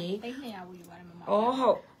မရင်300ဝယ်ယူပါတယ်မမဟုတ်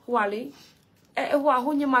ဟိုဟာလေ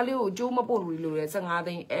ဟိုညီမလေးကိုကျိုးမပို့လို့လေ15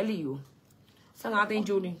သိန်းအဲ့လီကို15သိန်း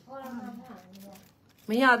ကျိုးနေ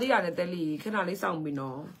မရသေးရတယ်တဲလီခဏလေးစောင့်ပြီး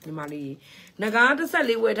နော်ညီမလေးငကားတစ်ဆက်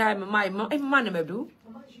လေးဝယ်ထားမမအဲ့မနာမည်ဘူး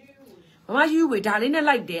မမယူဝေဒါလေးနဲ့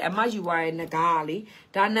လိုက်တယ်အမယူသွားရဲ့ငကားလေ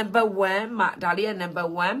ဒါ number 1မဒါလေးက number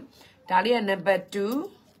 1ဒါလေးက number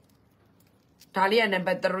 2ဒါလေးက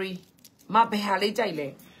number 3မဘယ်ဟာလေးကြိုက်လဲ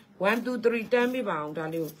1 2 3တန်းမိပါအောင်ဒါ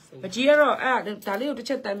လေးကိုပကြီးကတော့အဲ့ဒါလေးကိုတစ်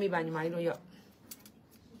ချက်တန်းမိပါညီမလေးတို့ရော့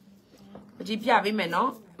ပကြီးပြပေးမယ်နော်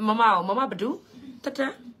မမဘဒူတတ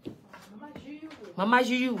မမ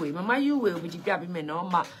ယူဝေကိုပကြီးပြပေးမယ်နော်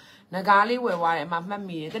မငကားလေးဝယ်သွားတယ်အမမှတ်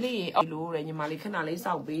မိတယ်တနေ့ရေအော်လို့ရညီမလေးခဏလေး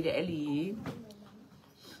စောင့်ပေးတယ်အဲ့လီ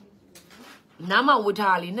နာမဝ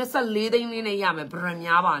ထားလေး24သိန်းလေးနဲ့ရမယ်ဗရန်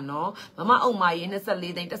များပါနော်မမအုံမရေး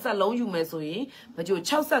24သိန်းတစ်ဆက်လုံးယူမယ်ဆိုရင်မကြို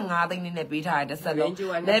65သိန်းလေးနဲ့ပေးထားတယ်တစ်ဆက်လုံး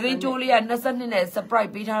လေဘင်းကျိုးလေးက22နဲ့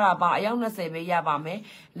surprise ပေးထားတာပါအယောက်20ပဲရပါမယ်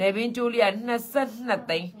လေဘင်းကျိုးလေးက22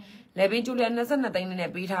သိန်းလေဘင်းကျိုးလေးက22သိန်း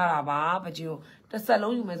နဲ့ပေးထားတာပါပကြိုတစ်ဆက်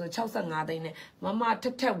လုံးယူမယ်ဆို65သိန်းနဲ့မမထ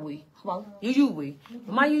က်ဝေဟုတ်ပါဘူးယူဝေ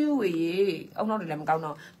မမယူဝေရေအောက်နောက်တွေလည်းမကောင်း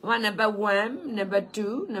တော့မမ number 1 number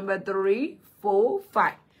 2 number 3 4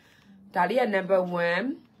 5ဒါလေးက number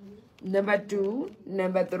 1 number 2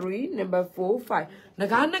 number 3 number 4 5င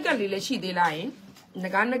ကားနက်ကလေးလည်းရှိသေးလားယင်င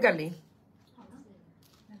ကားနက်ကလေး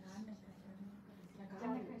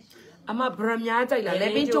အမဗရမများကြိုက်လားလေ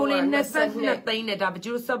ပင်ကျိုးလေး22သိန်းနဲ့ဒါပ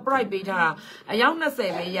ကျူ surprise ပေးထားတာအယောက်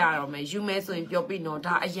20ပဲရတော့မယ်ယူမယ်ဆိုရင်ပြောပြီးတော့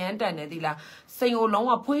ဒါအရန်တန်တယ်သီလားစိန်ကိုလုံး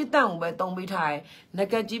ဝဖွေးတန့်ကိုပဲတုံးပေးထားတယ်င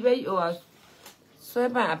ကကြီးပဲဟိုဆွဲ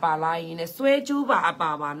ပန်အပါလာရင်နဲ့ဆွဲကျိုးပါအ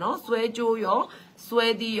ပါပါနော်ဆွဲကျိုးရောဆွဲ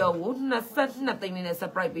သီးရောကို22သိန်းနဲ့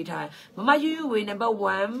surprise ပေးထားတယ်မမယူဝေ number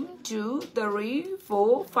 1 2 3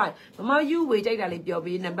 4 5မမယူဝေကြိုက်တာလေးပြော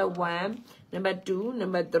ပြီး number 1 number 2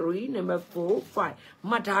 number 3 number 4 5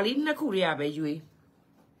မဒါလေးနှစ်ခုတည်းရပဲယူ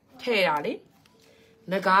ထဲ့တာလေ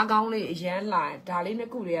ငကားကောင်းလေးအရန်လာဒါလေးနှ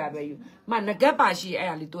စ်ခုတည်းရပဲယူမငကက်ပါရှိအဲ့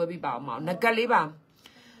ဒါလေးတွဲပြီးပါအောင်မငကက်လေးပါ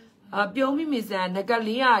ပြုံးမိမိစံငက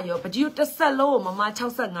လေးရရောပကြီးတစ်ဆက်လုံးကိုမမ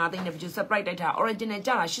65သိန်းနဲ့ပကြီး surprise တိုက်ထား original ကျ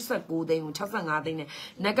တာ89သိန်းကို65သိန်းနဲ့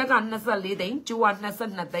ငကက်က24သိန်းကျိုးက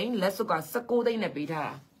22သိန်းလက်စွပ်က19သိန်းနဲ့ပေးထား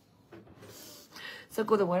တာ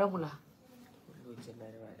19သိန်းဝယ်တော့မလား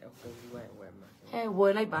ဝ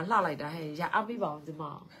ယ်လိုက်ပါလှလိုက်တာဟဲ့ရအပ်ပြီးပါအောင်ဒီ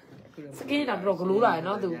မှာစကင်းတော့ဂလိုးလာရ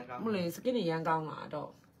နော်သူမလို့စကင်းနေရန်ကောင်းလာ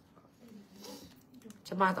တော့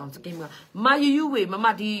ကျမတောင်စကင်းကမယူဝေမမ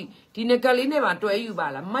ဒီနကလေးနဲ့ပါတွဲယူပါ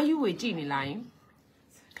လားမယူဝေကြည့်နေလိုက်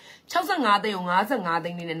65သိန်းကို55သိ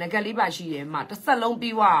န်းနဲ့နကလေးပါရှိတယ်မတစ်ဆက်လုံး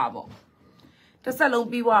ပြီးွားပါပေါ့တစ်ဆက်လုံး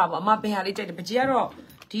ပြီးွားပါအမဘယ်ဟာလေးကြိုက်တယ်ပကြီးကတော့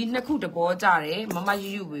ဒီနှစ်ခုတဘောကြတယ်မမ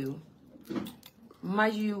ယူဝေကိုမ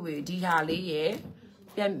ယူဝေဒီဟာလေးရယ်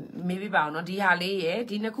maybe about no dihali,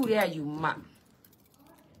 dinner cool you ma.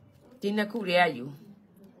 Dinner cool you.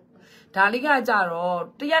 Daliga jaro,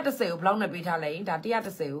 the other sale, blown a bit lane, that the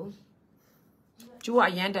other sale. Chua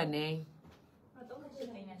yanda name.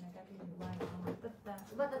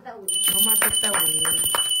 Mama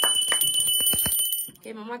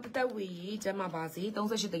Okay, Mama Tatawi, Jama Basi, don't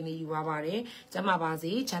such a thing you are Jama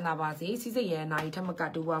Basi, Chana Basi, Sisi, Night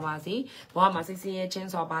Tamakatu Wabasi, Wama 6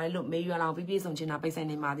 chance or Bali look, may you allow babies on China Base and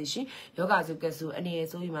Madishi, Yoga Zukasu, and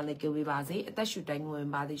yes, so you might like Basi, that should tango in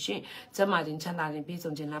Badishi, Jama in Chana and Peace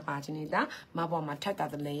on China Pachinita, Mabon Matata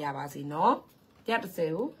the Layabasi, no? Get to say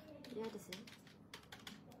who?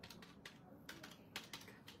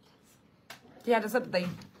 Yeah, that's something.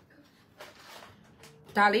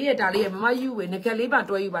 Dali, Mamma, you win a caliba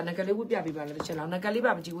to you, and a caliba be able to chill on a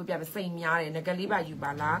caliba, but you would be the same yard and a caliba you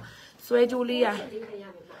bala. So, Julia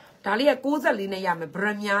Dalia goza lina yame,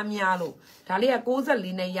 Bramia mialo. Dalia goza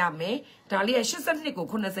lina yame, Dalia, she's a nickel,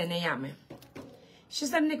 couldn't say yame.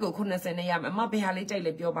 She's a nickel, couldn't say yame, Mappy Halley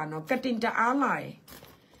Taylor Biobano, cut into ally.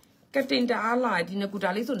 Cut into ally, Dina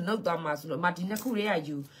Kudali, so no damas, no Martina Kuria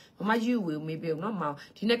you. Mamma, you will maybe no more.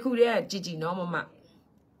 Tina Kuria, Gigi, no mamma.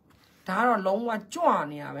 Tara long one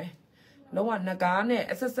John, yave. No one Nagane,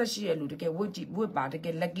 as a sashie to get wood bar to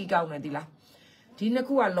get leggy gown at Dilla. Tina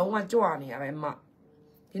Kua long one John, yave, ma.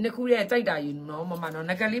 Tina Kuria, Taida, you know, mamma, no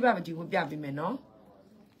Nagaliba, but you would be happy, no?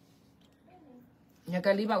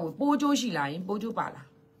 Nagaliba with Bojo she line, Bojo Bala.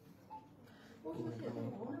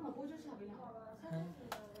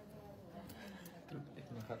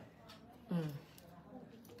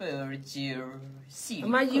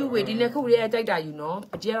 My you waiting a cool air data, you know,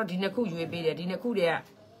 but Gerald didn't cool you a bit, didn't cool air.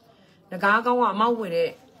 The gargon amount with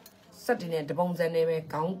it, sitting at the bones and name,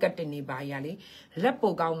 count getting by Yali,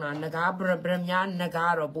 Lepo Gauna, Nagabra, Bremian,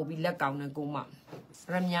 Nagaro, Bobby Legauna Guma,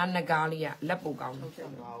 Bremian Nagalia, Lepo Gauna.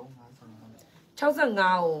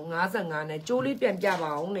 Chelsangao, Nazangan, Julie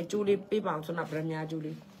Pianjava, only Julie Pibang, son of Bremia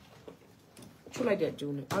Julie. Should I get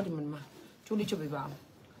Julie? Ultimate Julie Chubiba.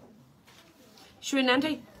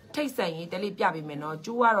 Shuinante. Take saying it, the lip yabi men or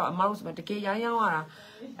Jua or a mouse, but the Kay Yawara,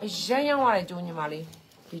 a Jayawara Junior Mali,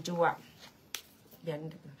 the Jua.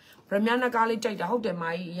 Bramiana Gali take the hope that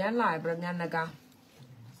my Yala, Bramianaga.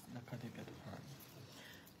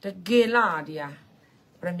 The Gela, dear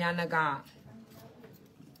Bramianaga.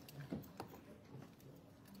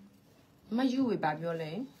 My you with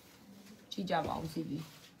Babiole, Chijava, CB.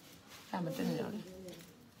 I'm a general.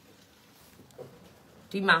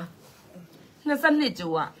 Tima. Nasan ni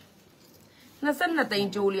Jua. Nasan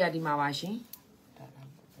natin Julia di Mawashi.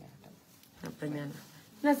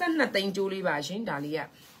 Nasan natin Julie Bashin, Dalia.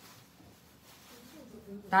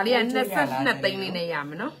 Dalia, nasan natin ni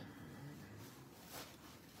Nayam, no?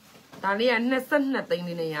 Dalia, nasan natin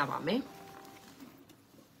ni Nayamame.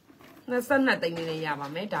 Nasan natin ni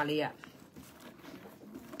Nayamame, Dalia.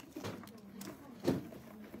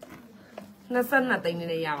 Nasan natin ni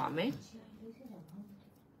Nayamame.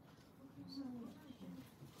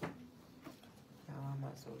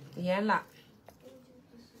 Yeah,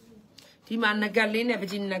 the man Nagalin,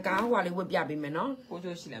 never in Naga while it would be a man, no? What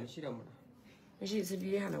does she am? She don't. She's a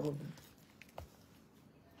Vienna woman.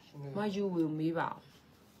 My you will move out.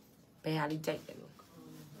 Barely take them.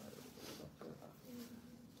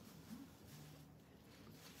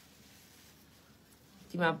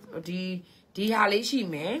 The Halishi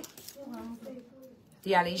me.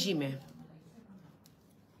 The Halishi me.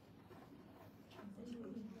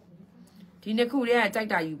 Tina Kuria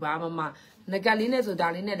attacked you, Mamma. Nagalina so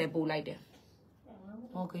darling and a bull like that.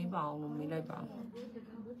 Okay, bound me like bound.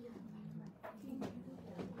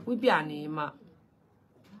 We be a name.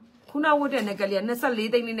 Kuna would a Nagalian, that's a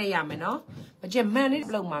leading in a yamino, but your man is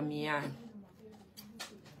blow mammy.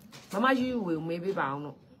 Mamma, you will maybe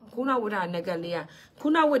bound. Kuna would I Nagalia.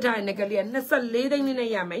 Kuna would I Nagalian, that's a leading in a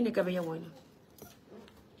yam, in the Gavian one.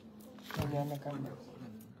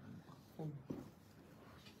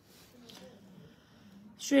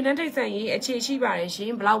 Shuinan takes a chichi by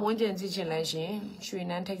she, blow winter and teaching lashing.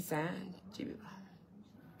 Shuinan takes a chibi.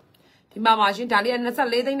 The mamma, she Italian, that's a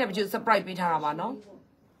leading never to surprise Pitarabano.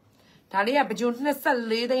 Talia, but you're not a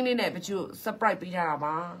leading in it, but you surprise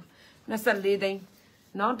Pitaraba. That's a leading.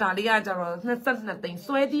 No, Talia, that's nothing.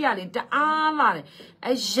 So, dear, the arm,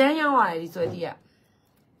 a genuine, so dear.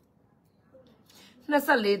 That's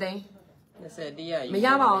a leading.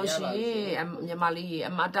 Mayama, she, and Yamali,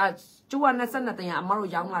 and Mata, 200 nothing, a more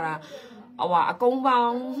young Mara, or a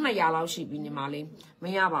compound, Mayala sheep in Yamali.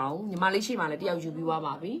 Mayaba, Yamali, she malady, you be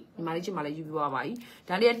wabi, Yamali, Mali, you be wabi.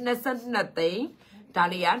 Talia, nothing. ဒါ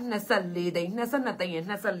လေးက24သိန်း22သိန်းရ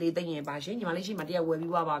24သိန်းရပါရှင်ညီမလေးရှိမှတရားဝယ်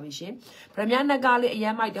ပြီးသွားပါပြီရှင်ဗရမ ्या နဂါလေးအရ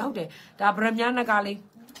န်မိုက်တယ်ဟုတ်တယ်ဒါဗရမ ्या နဂါလေး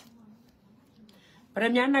ဗရ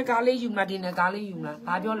မ ्या နဂါလေးယူမလားဒီနဂါလေးယူမလား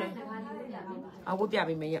ဘာပြောလဲအဝတ်ပြ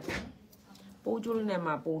ပေးမယ်ရပိုးကျိုးလေးနဲ့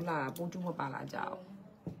မှပိုးလာပိုးကျိုးမပါလာကြအောင်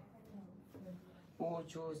ပိုး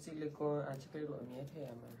ချိုးဆီလီကွန်အချက်ကလေးတို့အမြဲထည့်ရ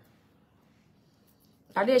မှာ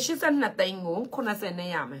ဒါလေး82သိန်းကို80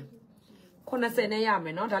နဲ့ရမယ်80နဲ့ရမ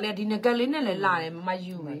ယ်เนาะဒါလေးဒီနဂါလေးနဲ့လည်းလာတယ်မ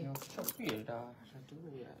ယူဘူးချက်ပြည့်တာတူမ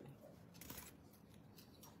ရ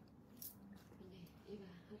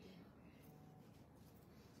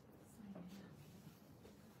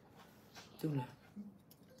တူလား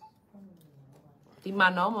ဒီမှာ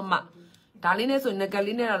နော်မမဒါလေးနဲ့ဆိုရင်ငက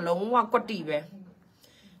လေးနဲ့တော့လုံးဝကွက်တီပဲ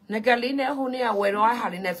ငကလေးနဲ့ဟိုနေ့ကဝယ်တော့ဟာ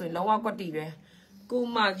လေးနဲ့ဆိုရင်လုံးဝကွက်တီပဲကို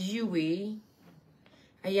မယူဝေ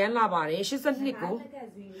အရန်လာပါတယ်82ကို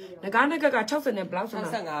ငကားငကက60နဲ့ဘလောက်ဆို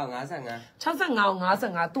တော့65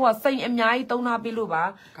သူကစိန်အများကြီးသုံးထားပေးလို့ပါ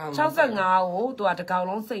65ကိုသူကတကောင်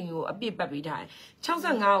လုံးစိန်ကိုအပြစ်ပတ်ပေးထားတယ်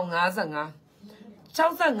65ကို55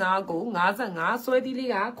 65ကို55ဆွဲသီးလေး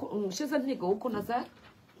က82ကို80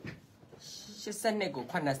 82ကို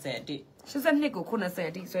80အတိ82ကို80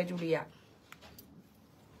အတိဆွဲကျူးလေးရ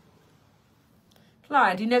လာ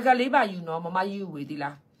ဒီနကလေးပါယူနော်မမယူဝေသီ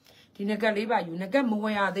လားဒီနကလေးပါယူနကမဝ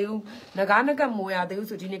ယ်ရသေးဘူးနဂါနကမဝယ်ရသေးဘူး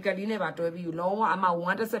ဆိုဒီနကလေးနဲ့ပါတွဲပြီးလုံးဝအမ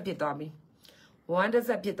1တစ်ဆက်ဖြစ်သွားပြီ1တစ်ဆ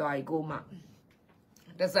က်ဖြစ်သွားပြီကိုမ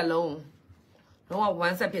တစ်ဆက်လုံးလုံးဝ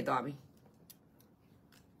1ဆက်ဖြစ်သွားပြီ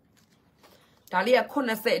ဒါလေးက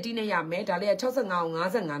80အတိနဲ့ရမယ်ဒါလေးက65ကို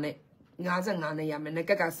55နဲ့ရမယ်င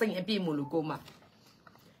ကကစိတ်အပြည့်မို့လို့ကိုမ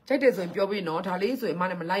ကြိုက်တယ်ဆိုရင်ပြောပြီးနော်ဒါလေးဆိုရင်အမ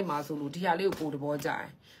နဲ့မလိုက်ပါဆိုလို့ဒီဟာလေးကိုပို့သဘောကျတယ်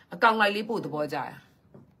အကောင်လိုက်လေးပို့သဘောကျတယ်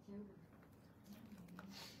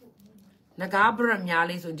ငကားဗရမ ्या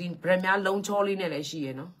လေးဆိုဒီဗရမ ्या လုံးချောလေးနဲ့လည်းရှိရ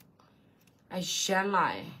ယ်နော်အရှမ်းလာ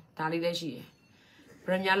ရယ်ဒါလေးလည်းရှိရယ်ဗ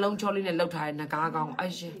ရမ ्या လုံးချောလေးနဲ့လောက်ထားတဲ့ငကားကောင်အ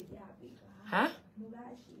ရှင်းဟမ်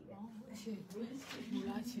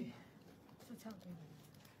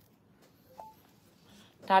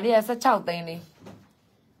ဒါလေးက16သိန်းလေး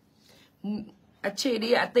အခြေ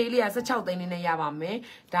လေးအသေးလေးက16သိန်းလေးနဲ့ရပါမယ်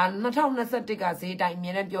ဒါ2021ကဈေးတိုင်းအ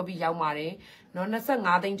မြဲတမ်းပြောပြီးရောက်ပါတယ်နော်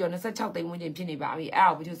25သိန်းကျော်26သိန်းဝန်းကျင်ဖြစ်နေပါပြီအဲ့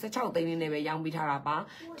ဒါကို16သိန်းလေးနဲ့ပဲရောင်းပေးထားတာပါ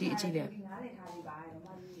ဒီအခြေလေး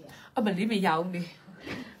အမလေးမရအောင်လေ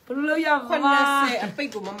ဘယ်လိုရမှာ80အပိတ်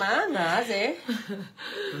ကိုမမ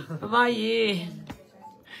50မမရေ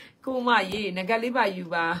ကိုမရေငကလေးပါယူ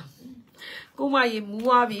ပါကိုမရေမူ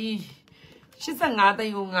သွားပြီ85သိ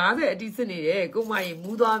န်းကို90အတိစစ်နေတယ်ကိုမရေ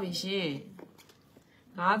မူသွားပြီရှင်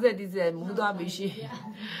50ဒီစက်မူသွားပြီရှင်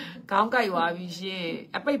ခေါင်းကိုက်သွားပြီရှင်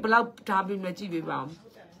အပိတ်ဘလောက်ထားပြီးမှကြည့်ပေးပါဦး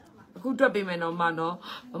အခုတွက်ပေးမယ်နော်မနော်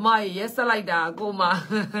မမရေရက်ဆက်လိုက်တာကိုမ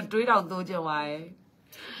တွေးတော့သိုးကြပါရဲ့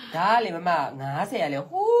ဒါလေမမ90ရလေ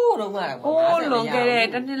ဟိုးတော့မှာဟိုးလွန်ခဲ့တဲ့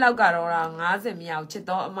တစ်နှစ်လောက်ကတော့50မရအောင်ချစ်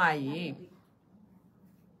တော့အမရေ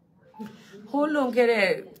ဟိုးလွန်ခဲ့တဲ့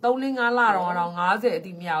3-5လတော့50အ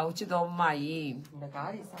တိမရအောင်ချစ်တော့အမရေငကား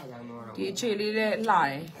တွေစရောင်းတော့ဒီအခြေလေးနဲ့လှတ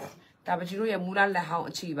ယ်ဒါပကြီးတို့ရဲ့မူလလက်ဟောင်း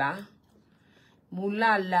အခြေပါမူလ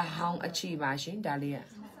လက်ဟောင်းအခြေပါရှင်ဒါလေးက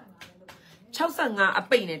65အ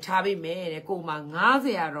ပိတ်နဲ့ထားပေးမယ်တဲ့ကိုမ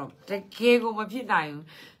90ရတော့တကယ်ကိုမဖြစ်နိုင်ဘူး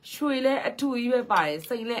ရွှေလဲအထူကြီးပဲပါတယ်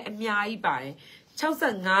စိန်လဲအများကြီးပါတယ်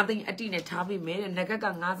65သိန်းအတိနဲ့ထားပေးမယ်တဲ့ငကက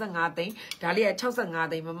55သိန်းဒါလေးက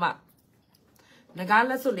65သိန်းမမငကား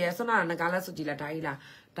လက်စွပ်လေးဆွမ်းနာငကားလက်စွပ်ကြည့်လားဒါကြီးလား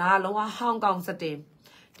ဒါကလုံးဝဟောင်းကောင်စတင်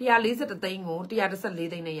140သိန်းကို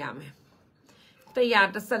114သိန်းနဲ့ရမယ်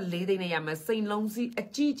114သိန်းနဲ့ရမယ်စိန်လုံးစီအ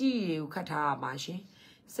ကြီးကြီးတွေကိုခတ်ထားရပါရှင်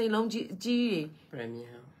စိန်လုံးကြီးအကြီးတွေ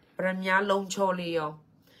ဗရမ ्या လုံးချောလေးရော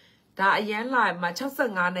ဒါအရန်လာမှာ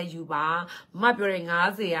65နဲ့ယူပါမပြောတဲ့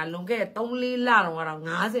90ကလွန်ခဲ့3-4လတော့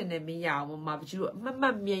50နဲ့မရအောင်မပချူအမှ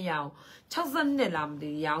တ်မြင်ရအောင်62လားမ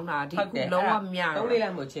သိရောင်းတာဒီခုလုံးဝမရတော့3-4လ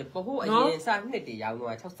မဟုတ်ချေပဖို့အရင်စနှစ်တည်းရောင်းတော့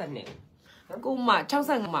62ကိုမ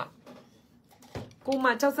65မှာကိုမ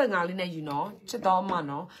65လေးနဲ့ယူနော်ချစ်တော်မ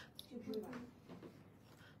နော်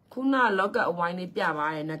ခုနလော့ကအဝိုင်းလေးပြပါ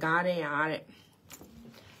ရဲ့ငကားတဲ့ဟာတဲ့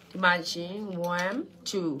ဒီမှာရှင်1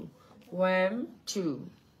 2 1 2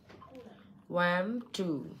 1 2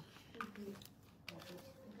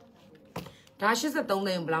ဒါ83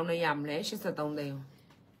သိန်းဘယ်လောက်နဲ့ရမလဲ83သိန်း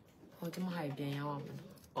ဟိုကျွန်မဟာပြန်ရောက်အောင်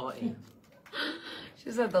အော်အေး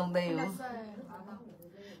83သိန်းကို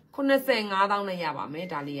95,000နဲ့ရပါမယ်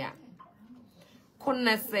ဒါလေးက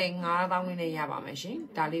95,000နဲ့ရပါမယ်ရှင်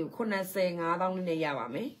ဒါလေးကို95,000နဲ့ရပါ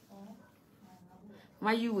မယ်မ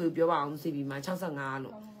ယူဝေပြောပါအောင်စီပြီးမှာ65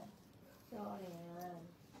လို့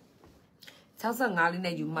65လေး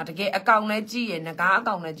နဲ့ယူမှာတကယ်အကောင်လည်းကြည့်ရငကားအ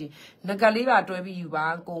ကောင်လည်းကြည့်ငကလေးပါတွဲပြီးယူပါ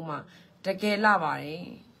ကိုမတကယ်လာပါတယ်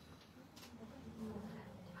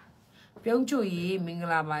ပြုံးချိုကြီးမင်္ဂ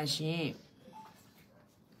လာပါရှင်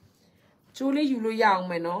ကျိုးလေးယူလို့ရအောင်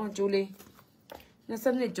မယ်နော်ကျိုးလေး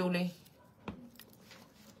22ကျိုးလေး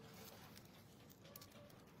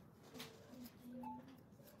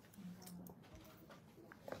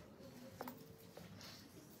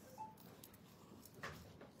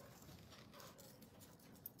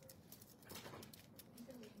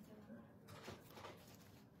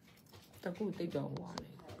တကူတိတ်တော်ဟွာ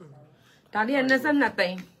လေဒါလေးက22သိ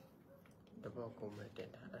န်းတဘောကုန်မဲ့တင်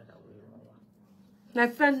တာအဲ့ဒါဝေးပါပါ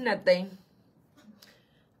22သိန်း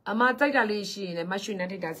အမကြိုက်တာလေးရှိရင်လည်းမရွှေနဲ့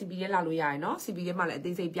ထိတ်တာ CP လေးလာလို့ရရနော် CP လေးမှလည်းအ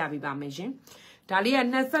သေးစိတ်ပြပေးပါမယ်ရှင်ဒါလေးက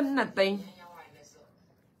22သိန်း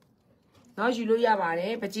နော်ယူလို့ရပါတ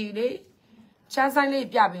ယ်ပကြီးလေးချားဆိုင်လေး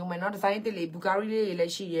ပြပေးဦးမယ်နော်ဒီဇိုင်းတစ်လေးဘူဂါရီလေးတွေလ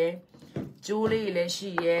ည်းရှိရယ်ဂျိုးလေးတွေလည်းရှိ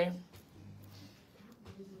ရယ်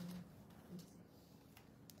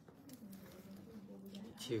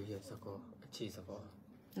ချီရစကောအချီစကော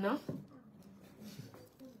နော်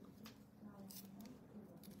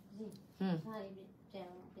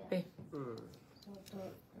ပေး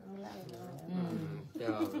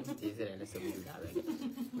ပြောဒီစရလည်းစဘူးလာပဲ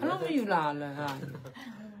ဘလို့မယူလာလဲဟာ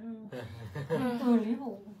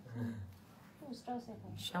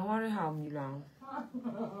ရှောင်းရတဲ့ဟာမယူလာ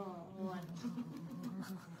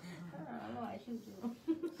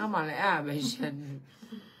အမလည်းအဲ့ပဲရှင်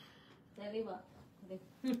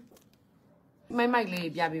မိုက်လေး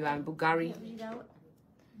ပြပေးပါဘူဂါရီ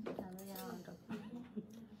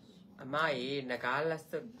အမရေငကားလက်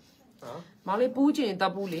စွပ်နော်မောင်လေးပူးကျင်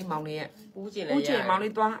တော့ပူးလေမောင်လေးရဲ့ပူးကျင်မောင်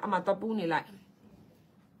လေးသွားအမတော့ပူးနေလိုက်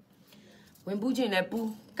ဝင်ပူးကျင်လည်းပူး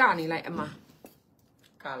ကနေလိုက်အမ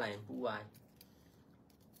ကလိုက်ပူးဝိုင်း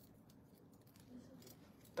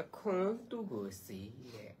တခွန်းသူ့ကိုစီ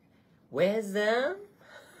တဲ့ဝဲစံ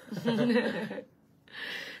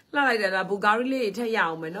လာလိုက်တယ်ဒါဘူဂါရီလေးထည့်ရအော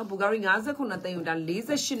င်မယ်နော်ဘူဂါရီ59သိန်းကိုဒါ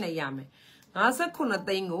48နဲ့ရမယ်59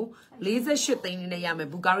သိန်းကို48သိန်းနဲ့ရမယ်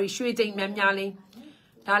ဘူဂါရီရွှေတိမ်များများလေး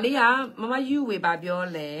ဒါလေးကမမယူဝေပါပြော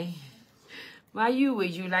လဲမယူဝေ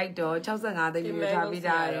ယူလိုက်တော့65သိန်းမျိုးထားပေး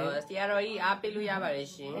ကြတယ်ဆရာတော်ကြီးအားပေးလို့ရပါတယ်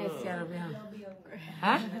ရှင်ဆရာတော်ဗျာဟ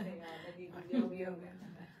မ်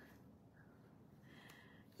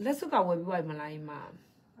လက်စုကဝယ်ပြီးသွားမလားမဘယ်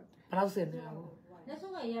လောက်စင်နေတာလက်စု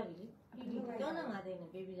ကရပြီလေကျောင်းသား5သိန်းနဲ့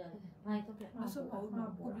ပေးပြီးသားဘာတော့ပြလက်စုကဦးမ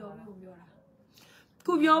ကိုပြောတာ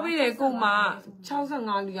ခုပြောပေးတယ်ကိုမ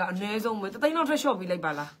65လူကအနည်းဆုံးပဲ3သိန်းလောက်ထပ်လျှော့ပေးလိုက်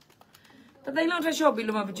ပါလား3သိန်းလောက်ထပ်လျှော့ပေး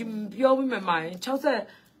လို့မပြောပြီးမှမရင်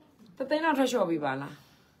60 3သိန်းလောက်ထပ်လျှော့ပေးပါလား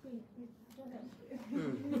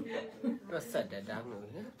တော့ဆက်တယ်ဒါမျိုး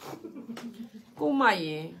လေကိုမရ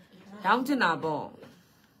င်ရောင်းချင်တာပေါ့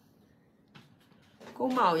ကို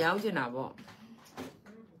မအောင်ရောင်းချင်တာပေါ့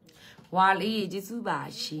ဝါလေးကျေးဇူးပါ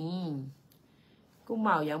ရှင်ကိုမ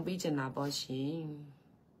အောင်ရောင်းပေးချင်တာပေါ့ရှင်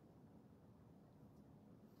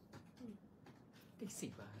သိစီ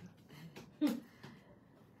ပါ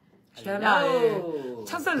ရှာလာ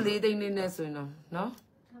64သိန်းလေးနဲ့ဆိုရင်တော့နော်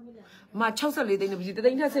အမ64သိန်းနဲ့ပကြီး3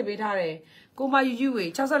သိန်းထပ်စစ်ပေးထားတယ်ကိုမယူဝေ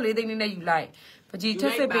64သိန်းလေးနဲ့ယူလိုက်ပကြီးထ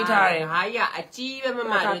ပ်စစ်ပေးထားတယ်ဟာရအကြီးပဲမ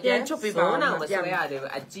မတို့ပြန်ချုပ်ပေးပါဦးတော့မဆွဲရတယ်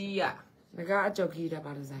အကြီးရငကအကြောက်ကြီးတာ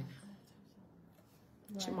ပါလို့ဆိုင်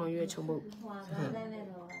ချမောင်ရွေးချုံဖို့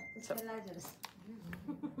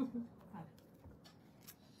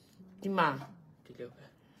ဒီမှာဒီလိုပဲ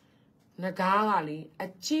ငကားကလေအ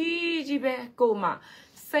ကြီးပဲကိုမ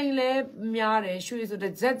စိန်လဲများတယ်ရွှေဆိုတ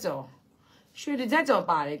စ်ကြက်ကျော်ရွှေတစ်ကြက်ကျော်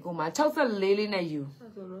ပါတယ်ကိုမ64လေးနဲ့ယူဆို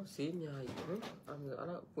တော့ဈေးများကြီးနော်အဲ့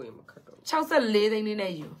တော့ပွင့်မခတ်တော့64သိန်းလေး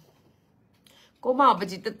နဲ့ယူကိုမပ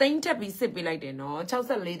ကြီး3သိန်းထပ်ပြီးစစ်ပေးလိုက်တယ်နော်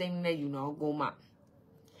64သိန်းနဲ့ယူနော်ကိုမ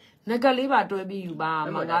ငကလေးပါတွဲပြီးယူပါ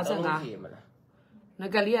မ55င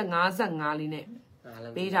ကလေးက55လေးနဲ့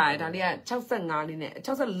ပေးထားတယ်ဒါလေးက65လေးနဲ့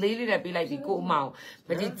64လေးနဲ့ပေးလိုက်ပြီကိုအမောင်ပ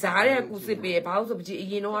ကြီးဈားတဲ့ကုစစ်ပေးဘာလို့ဆိုပကြီးအ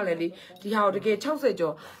ရင်တော့ကလည်းလေဒီဟာကိုတကယ်60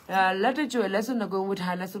ကျော်လက်တကျွဲလက်စွပ်ငကုံဝ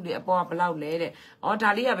ထားလက်စွပ်လေးအပေါ်ကဘလောက်လဲတဲ့အော်ဒါ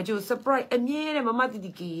လေးကပကြီး surprise အမြဲတဲ့မမတီ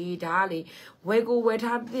တီကြီးဒါကလေဝယ်ကိုဝယ်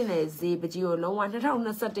ထားပြင်လေဈေးပကြီးကိုလုံးဝ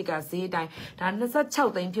2021ကဈေးအတိုင်းဒါ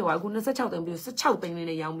26သိန်းဖြစ်သွားအခု26သိန်းပြီး16သိန်းလေး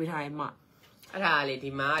နဲ့ရောင်းပေးထားရဲ့မအဲ့ဒါလေ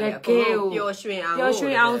ဒီမှာလေအကုန်ပျော်ရွှင်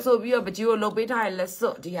အောင်ဆိုပြီးတော့ပကြီးကိုလုပ်ပေးထားတဲ့လက်စွ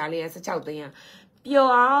ပ်ဒီဟာလေးက16သိန်းอ่ะ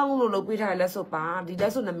ပျော်အောင်လို့လုပ်ပေးထားတဲ့လက်စွပ်ပါဒီလ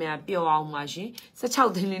က်စွပ်နာမည်ကပျော်အောင်ပါရှင်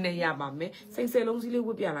16သိန်းလေးနဲ့ရပါမယ်စိတ်ဆယ်လုံးစီးလေးဝ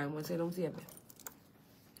တ်ပြလိုက်အောင်ဆယ်လုံးစီးရပဲ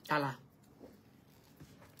ဟာလား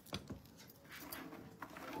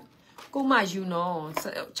ကိုမယူနော်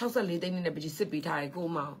64သိန်းနဲ့ပကြီးစစ်ပေးထားတယ်ကို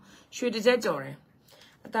မရွှေတစ်ချက်ကြော်တယ်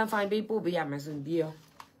အတန်ဖိုင်ပေးပို့ပေးရမယ်ဆိုပြီးရော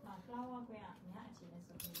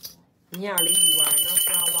ညလေးယူပါနော်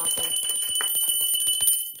flower ကို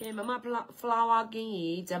Okay, Mama flower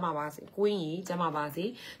king, Jama Basi, Queen, Jama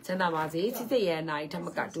Basi, Chana Basi, Tite night,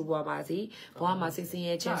 Tamaka to Wabasi, Wama 16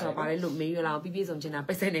 year chance of Bari look me allow BBs on China,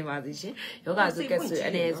 Pesene Basi, Yoga to get to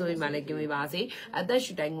any so in Malaki Basi, at that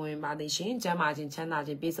should I go in Badi, Jama in China,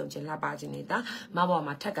 Base of China Paginita, Mama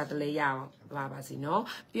Mataka the layout. Babasi no,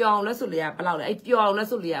 beyond Lasulia, Palau, pure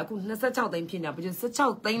Lasulia, couldn't such out in Pina, but just such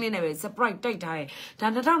out thing in a surprise take high.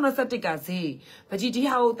 Tanatana Satica see, but Gigi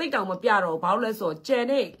how take down a piano, Paulus or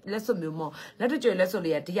Jenny, Lesumo, Literature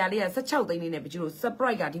Lesulia, Tialia, such out in a bit,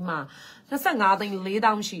 surprise Gatima. That's nothing lay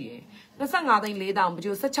down she. That's nothing lay down, but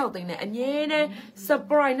you such out in it, and yene,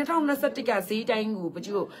 surprise, not on the Satica see, Dangu, but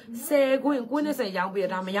you say, Gwyneth a young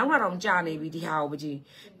beard, I'm a young around Johnny with the how would you?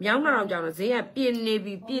 Young around Johnny, say, a pin,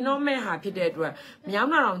 maybe, pin no may happy.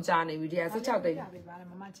 Young around Johnny with the other child.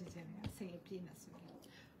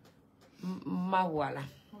 Mawala.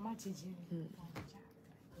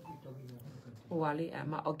 Wali,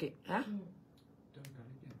 okay, huh?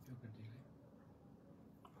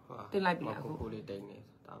 Like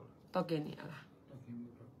talking.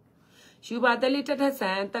 Shuba the little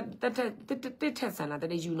sand that has another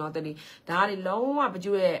you know that Daddy long up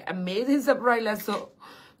you amazing surprise so.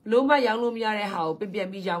 Luma young Lumia how, baby and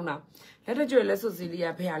me young now. Let a jewel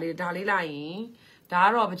Cecilia Piali Dali lying.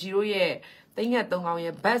 Dara of Juye, thing at the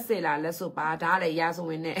bestseller, less so bad, Dali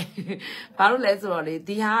Yaswin. Parallels or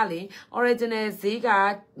the Hali, original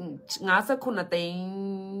Ziga, Nasa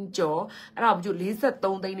Kunatain, Joe, and I'll do Lisa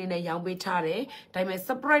don't in a young bitare, time a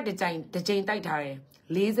surprise the Jane Titare.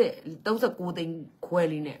 Lisa, those are good in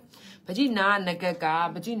quelling. But you na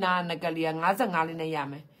nagaga, but you na nagalia, Nasa Nalina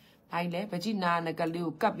Yame. I let Pagina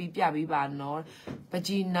Nagalu, Capi Piabi Banor,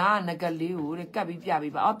 Pagina Nagalu, the Capi Piabi,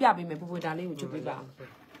 or Piabi may put a little to be bound.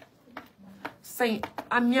 Say,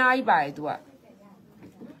 I'm yai by what?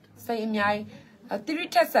 Say, yai, a 3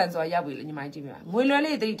 tests or ya will in my Jimmy.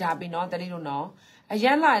 Willally, they tapping not a little no. A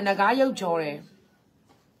yalla and Nagayo Jore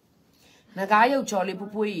Nagayo Jolly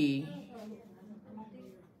Pupui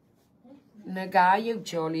Nagayo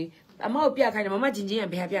Jolly. I'm all Pia kind of Mamma Jinji and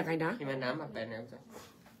Pia kind of.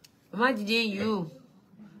 Ma did you?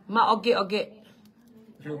 Ma okay.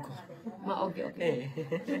 Look. Ma okay.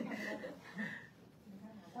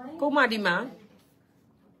 Kuma di ma.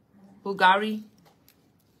 Bulgari.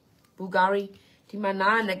 Di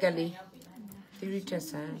mana nagali.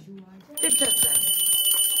 Iritasan.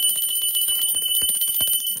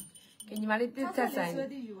 Can you manage this?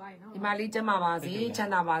 Imali Jamabazi,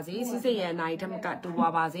 Chanabazi, Sisi and I Tamka to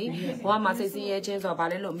Wabazi, one must see a chance of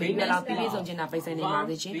Balelo, maybe allow people on China face and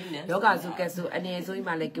Imazi, Yoga Zukasu, and Yezu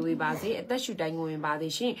Malaki Bazi, at the shooting in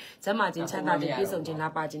Badishi, some Martin Chana, the piece of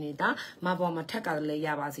China Paginita, Maboma Taka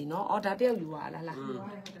Yabazi, no, or that you are.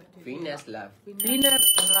 Venus love.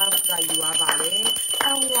 Venus love that you are Bale,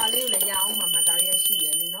 and who are living young Mamma Daria,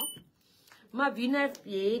 you know. Ma Venus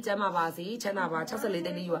ye, Jamabazi, Chanaba,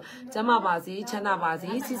 Chasality, you are Jamabazi,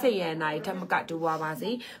 Chanabazi, Sisi and I, Tamaka to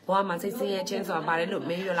Wabazi, one must see a chance of Barelo,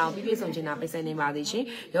 maybe allow people on China, Pesani Badishi,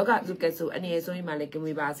 Yoga Zukasu, and Yeso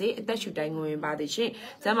Malaki Bazi, that should tango in Badishi,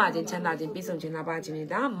 Zamajin Chana, in Piece of China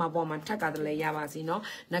Bajinida, Maboma Taka the Layavasi, no,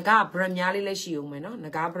 Naga Bramiali Leshium, no,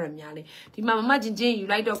 Naga Bramiali. The Mamma Jin, you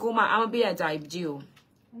like to go my Abia Jive Jew.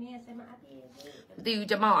 The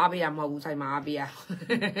Jamal Abia Mosai Mabia.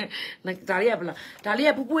 Like Talia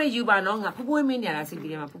Pupu, you by long, a Pupu Minia, I see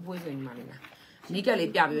a Pupu in Marina. Nickel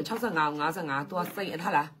Piabi, Chasanga, Nasanga, to a say at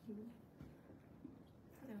Hala.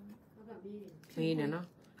 No,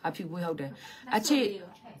 a few out there. Achi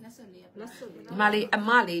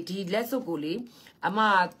Mali, D. Lesoguli,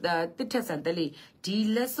 Ama the Tessantali, D.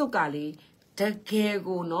 Lesogali,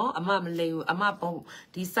 Tekego, no, a mamma, a mapo,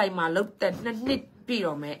 decide my look that knit. Me,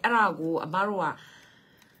 Arago, Amarua.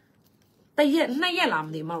 They yet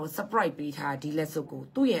Nayalam the Maro surprise beat her, Dilesogo,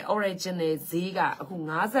 2 year origin Ziga, who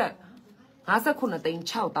Naza Kunatin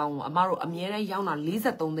Chow down, Amaro, Amira Yana,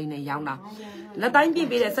 Lisa Dondina Yana. Let time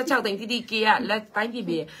be such a thing, Tidia, let time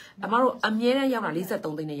be Amaro, Amira Yana, Lisa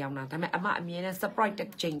Dondina Yana, Tama Amira surprise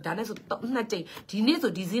change, Tanas, Nate, Tineso,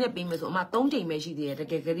 Dizina Beamers, or don't they measure the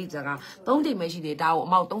Garizaga, don't they measure the Dow,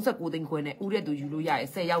 Mount Donsa Gooding Quene, Ure do Julia,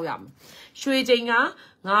 say Yam. Shui Jinga,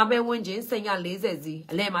 Nabe Winjin, saying a lazy,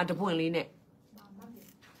 Lema to Puline.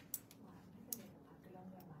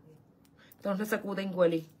 Don't say good in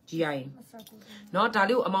Quelly, GI. Not tell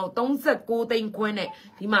you about don't say good in Quene,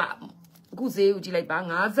 Tima Guze, Ujila Bang,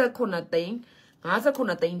 Asa Kunatain,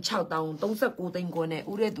 chow down, don't say good in Quene,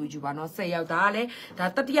 Ure do you not say out dale,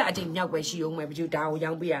 that I think now where she young, maybe you down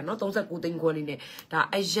young beer, not don't say good in Queline, that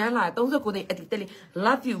I shall don't say good in Italy,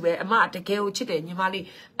 love you where a mat to kill chicken, you mali,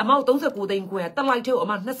 amount don't say good in Quene, the light to a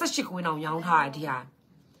man, that's a chick win on young hard here.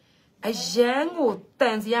 အရန်ကိုတ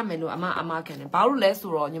န်စီရမယ်လို့အမခံတယ်ဘာလို့လဲ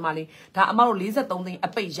ဆိုတော့ညီမလေးဒါအမတို့43သိန်းအ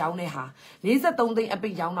ပိတ်ရောင်းတဲ့ဟာ43သိန်းအပိ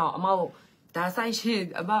တ်ရောင်းတော့အမတို့ဒါဆိုင်ရှင်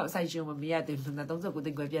အမဆိုင်ရှင်မမေးရသေးဘူး39သိ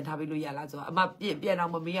န်းခွဲပြန်ထားပေးလို့ရလားဆိုတော့အမပြန်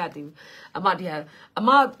တော့မမေးရသေးဘူးအမတရားအမ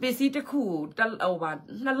ပစ္စည်းတစ်ခုကိုဟိုပါ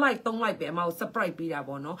2 like 3 like ပဲအမကို surprise ပေးတာ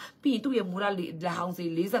ပေါ့နော်ပြီးသူ့ရဲ့မူရလက်ဟောင်းစီ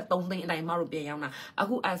43သိန်းအတိုင်းအမတို့ပြန်ရောင်းတာအ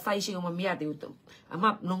ခုဆိုင်ရှင်ကိုမမေးရသေးဘူးအမ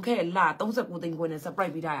လွန်ခဲ့လာ39သိန်းခွဲနဲ့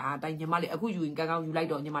surprise ပေးတာအားတိုင်းညီမလေးအခုယူရင်ကောင်းယူလိုက်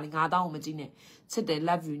တော့ညီမလေး9000ကိုမကြည့်နဲ့ချစ်တယ်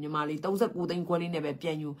love you ညီမလေး39သိန်းခွဲလေးနဲ့ပဲပြ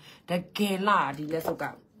န်ယူတကယ်လားဒီလက်စုပ်က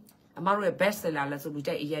အမတို့ရဲ့ best seller လက်စုပ်လူ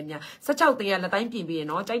ကြိုက်အရင်များ16သိန်းရလက်တိုင်းပြင်ပြီးရ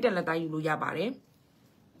နော်ကြိုက်တဲ့လက်တိုင်းယူလို့ရပါတယ်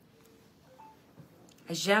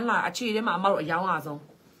အရန်လာအခြေထဲမှာအမတို့အယောင်းလာဆုံး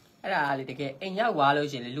အဲ့ဒါလေတကယ်အိမ်ရောက်သွားလို့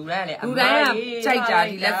ရှင်လေလူတိုင်းကလည်းလူတိုင်းကကြိုက်ကြ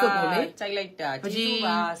ဒီလက်စုပ်ကိုလေကြိုက်လိုက်တာကျေးဇူး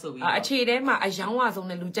ပါဆိုပြီးအခြေထဲမှာအယောင်းလာဆုံး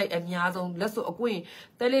နဲ့လူကြိုက်အများဆုံးလက်စုပ်အကွင်း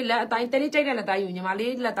တဲလေးလက်အတိုင်းတဲလေးကြိုက်တဲ့လက်တိုင်းယူညီမ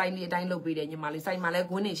လေးလက်တိုင်းလေးအတိုင်းလုပ်ပေးတယ်ညီမလေးဆိုင်မှာလည်း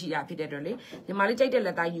ဂွင်းနေရှိတာဖြစ်တဲ့အတွက်လေညီမလေးကြိုက်တဲ့လ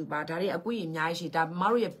က်တိုင်းယူပါဒါတွေအကွင်းအများကြီးရှိဒါမ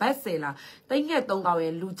တို့ရဲ့ best seller တိတ်ငှက်3កောင်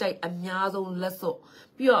ရဲ့လူကြိုက်အများဆုံးလက်စုပ်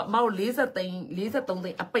ပြီးတော့မတို့43သိ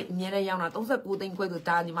န်းအပိတ်အများနဲ့ရောင်းတာ39သိန်းခွဲဆို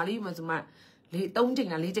ဒါညီမလေးယူမှဆိုမှ3ချိန်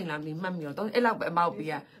လား4ချိန်လားမမှတ်မိတော့အဲ့လောက်ပဲအမောက်ပေး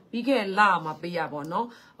ရပြီးခဲ့လာမှာပေးရပေါ့နော်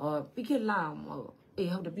ပြီးခဲ့လာမဟုတ်အေး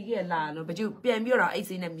ဟုတ်တယ်ပြီးခဲ့လာနော်ဘာကျပြန်ပြီးတော့အိတ်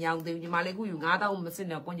စင်းနဲ့မြောင်းသေးဘူးညီမလေးခုယူ9000မစစ်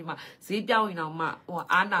နဲ့ကွန်ညီမဈေးပြောင်းရင်တော့မှဟို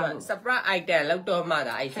အားနာလို့ surprise item လောက်တော့မှ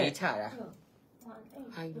ဒါအိတ်ဈေးချတာ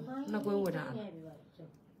ဟိုင်းနှစ်ကွင်းဝတ်တာ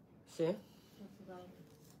ရှင်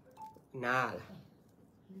နား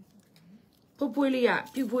လားပွေးလေးရ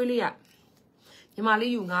ပြူပွေးလေးရညီမ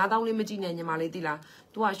လေးယူ9000လေးမကြည့်နဲ့ညီမလေးသိလား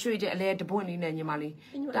သူကရွှေတဲ့အလဲတပွင့်လေးနဲ့ညီမလေး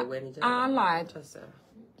အားလာထွက်စား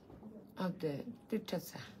ဟုတ်တယ်တစ်ထက်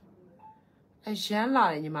စားအရန်လာ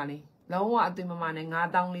တယ်ညီမလေးလုံးဝအသွင်မမနဲ့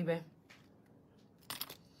9000လေးပဲ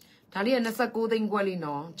ဒါလေးက29သိန်းခွဲလေး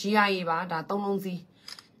နော် GIA ပါဒါ3လုံး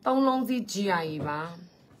စီး GIA ပါ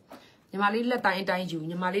ညီမလေးလက်တိုင်းအတိုင်းယူ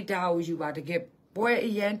ညီမလေးဒါကိုယူပါတကယ်ပွဲအ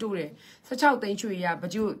ရန်တိုးတယ်16သိန်းချွေရဘာ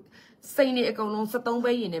ကျစိန်နေအကုန်လုံး73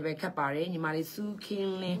ပဲရင်နဲ့ပဲခတ်ပါတယ်ညီမလေးစူးခ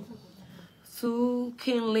င်းလင်း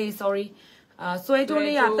sorry ဆွဲတိုး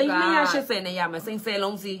လေးက380နဲ့ရမယ်စိန်10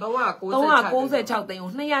လုံးစီ396သိန်း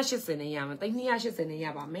ကို280နဲ့ရမယ်380နဲ့ရ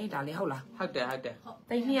ပါမယ်ဒါလေးဟုတ်လားဟုတ်တယ်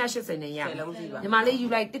380နဲ့ရမယ်ညီမလေးယူ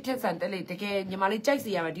လိုက်တစ်ထက်ဆန်တက်လေးတကယ်ညီမလေးကြိုက်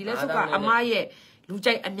စီရမယ်ဒီလဲဆုပ်ကအမရဲ့လူ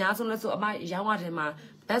ကြိုက်အများဆုံးလဲဆိုအမရောင်းရတဲ့မှာ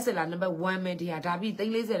best seller number 1ပဲတရားဒါပြီး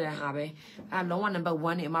340တဲ့ဟာပဲလုံးဝ number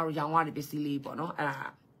 1နေအမတို့ရောင်းရတဲ့ပစ္စည်းလေးပေါ့နော်အဲ့ဒါ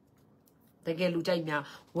တကယ်လူကြိုက်များ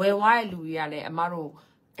ဝယ်ဝါးတဲ့လူတွေကလည်းအမတို့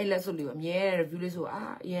အဲ့လက်စုပ်လေးကိုအမြဲ review လေးဆိုအ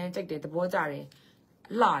ရင်ကြိုက်တယ်သဘောကျတယ်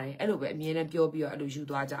လှတယ်အဲ့လိုပဲအမြဲတမ်းပြောပြီးတော့အဲ့လိုယူ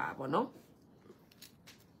သွားကြတာပေါ့နော်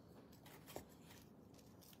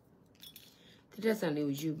တစ်သက်ဆန်လေး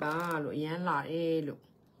ကိုယူပါလို့အရန်လှတယ်လို့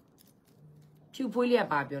ဖြူဖွေးလေးက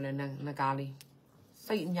ပါပြောလဲငကားလေး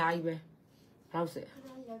စိတ်အများကြီးပဲဟုတ်စေ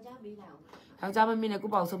ယောက်ျားပေးတာယောက်ျားမမင်းနဲ့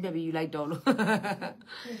ကိုပေါ့ဆုံးပြတ်ပြီးယူလိုက်တော့လို့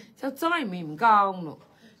စောလိုက်မင်းမကောင်းလို့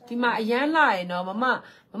ဒီမှာအရန်လှရယ်နော်မ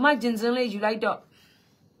မဂျင်စင်းလေးယူလိုက်တော့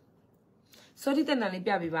စောတိတန်တန်လေး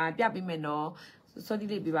ပြပေးပါပြပေးမယ်နော်စောတိ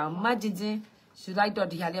လေးပြပါမဂျင်စင်းယူလိုက်တော့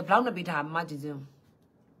ဒီဟာလေးဘလောက်နဲ့ပေးထားမဂျင်စင်း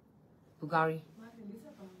ဘူဂါရီ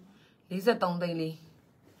43သိန်းလေး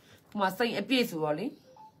ဟိုမှာစိတ်အပြည့်ဆိုတော့လေ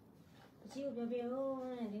အကြီးကိုပြောပြော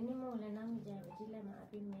ဒီနေ့မို့လည်းနောက်မကြဘူးကြီးလည်းမအ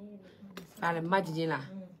ပြည့်မဲလို့ဟာလေမဂျင်စင်းလား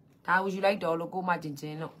ဒါကိုယူလိုက်တော့လို့ကိုမဂျင်စ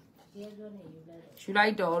င်းလို့ဒီပြောနေယူလိုက်ယူလို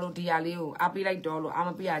က်တော့လို့ဒီဟာလေးကိုအားပေးလိုက်တော့လို့အားမ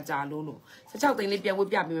ပေးရကြလို့16သိန်းလေးပြန်ဝတ်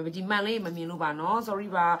ပြပေးမယ်ပကြီးမှန်လေးမမြင်လို့ပါနော် sorry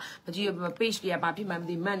ပါပကြီး page တွေကဘာဖြစ်မှမ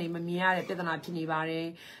သိမှန်နေမမြင်ရတဲ့ပြဿနာဖြစ်နေပါတယ်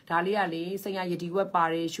ဒါလေးကလေစိတ်ရရတီဝက်ပါ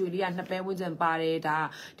တယ်ရွှေလေးကနှစ်ပဲဝင်းကျန်ပါတယ်ဒါ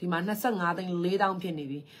ဒီမှာ25သိန်း4000ဖြစ်နေ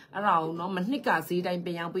ပြီအဲ့ဒါကိုနော်မနှစ်ကဈေးတိုင်းပြ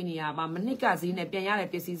န်ရောင်းပေးနေရပါမနှစ်ကဈေးနဲ့ပြန်ရတဲ့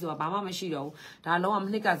ပစ္စည်းဆိုတာဘာမှမရှိတော့ဘူးဒါလုံးဝမ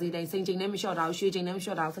နှစ်ကဈေးတိုင်းစိန်ချိန်နဲ့မလျှော့တာရွှေချိန်နဲ့မ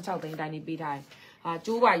လျှော့တာ16သိန်းတိုင်းနေပေးထားတယ်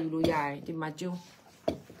ကျိုးပါယူလို့ရတယ်ဒီမှာ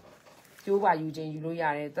ကျိုးပါယူခြင်းယူလို့ရ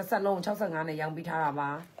တယ်တစ်ဆက်လုံး65နဲ့ရောင်းပေးထားတာပါ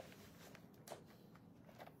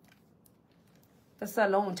တစ်ဆက်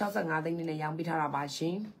လုံး65သိန်းနဲ့ရောင်းပေးထားတာပါရှ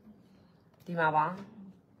င်ဒီမှာပါ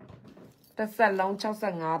တစ်ဆက်လုံး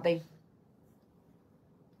65သိန်း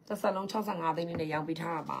တစ်ဆက်လုံး65သိန်းနဲ့ရောင်းပေး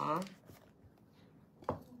ထားတာပါ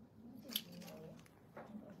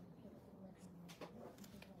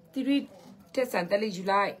ဒီတက်စံတက်လေးယူ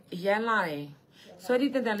လိုက်ရမ်းလာတယ်ဆွဲတိ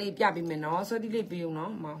တက်လေးပြပေးမယ်နော်ဆွဲတိလေးပေးအောင်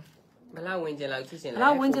နော်မောင်ဘလောက်ဝင်ကျင်လောက်ကြည့်ချင်လဲဘ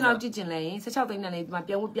လောက်ဝင်ကျင်လောက်ကြည့်ချင်လဲ16သိန်းနဲ့လေးဒီမှာ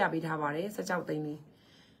ပြန်ဝတ်ပြပေးထားပါတယ်16သိန်းလေး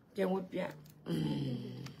ပြန်ဝတ်ပြ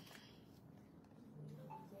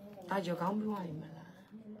အားကြောကောင်းပြောရမလား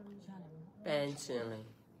ပန်းချင်လေး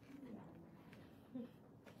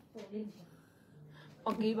โอ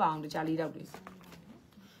เคပါအောင်တခြားလေးတော့တွေ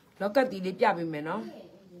လောက်ကတ်တီလေးပြပေးမယ်နော်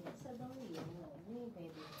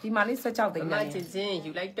ဒီမှာလေး16သိန်းနဲ့မမချင်းချင်း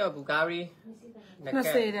ယူလိုက်တော့ဘူဂါရီ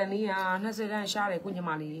 20တန်လေးอ่ะ20တန်ရှားတယ်ကိုညီ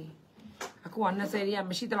မလေးအခုက20လေးက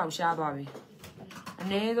မရှိတလောက်ရှားသွားပြီအ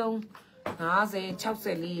နည်းဆုံး50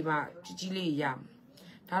 60လေးမှကြီးလေးရ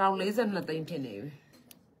ဒါတော့42သိန်းဖြစ်နေပြီ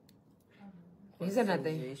42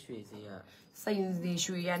သိန်း ရွှေစီက စိန်စီ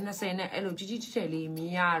ရွှေရ20နဲ့အဲ့လိုကြီးထက်လေးမြ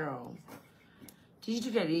င်ရတော့ကြီးထ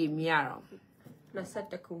က်လေးမြင်ရတော့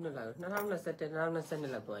21ခုနှစ်လောက်2021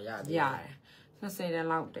 2022လောက်တော့ရတယ်ရတယ်20တန်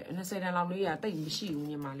လောက်တဲ့20တန်လောက်လေးကတိတ်မရှိဘူး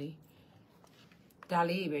ညီမလေးဒါ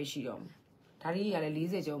လေးပဲရှိတော့ဒါလေးကလည်း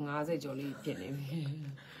40ကျော်50ကျော်လေးဖြစ်နေပြီ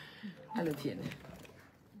အဲ့လိုဖြစ်နေ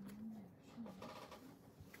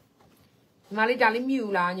ညီမလေးဒါလေးမြူ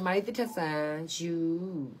လားညီမလေးတစ်ထက်ဆန်ယူ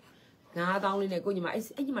9000လေးနဲ့ကိုညီမအဲ့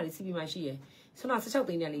ညီမလေး CP မှာရှိရယ်ဆွမ်း16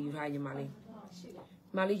သိန်းနဲ့လေးယူထားညီမလေးညီ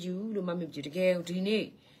မလေးယူလို့မမပြတကယ်ဒီနေ့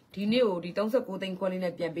ကိုဒီ39သိန်းခွဲလေး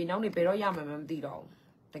နဲ့ပြန်ပေးနောက်နေ့ဘယ်တော့ရမှာမသိတော့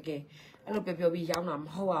ဘူးတကယ်အဲ့လိုပြောပြီးရောင်းတာမ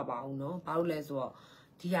ဟုတ်ရပါဘူးเนาะဘာလို့လဲဆိုတော့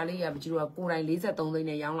ဒီဟာလေးကမကြည့်တော့ကိုယ်တိုင်43သိန်း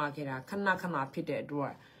နဲ့ရောင်းလာခဲ့တာခဏဖြစ်တဲ့အတွ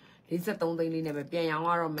က်43သိန်းလေးနဲ့ပဲပြန်ရောင်းရ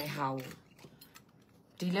တော့မယ်ဟာဘူး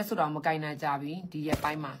ဒီလက်ဆိုတော့မကင်နိုင်ကြပြီဒီရက်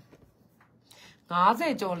ပိုင်းမှာ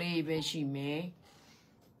50ကျော်လေးပဲရှိမယ်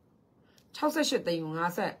68သိန်းကို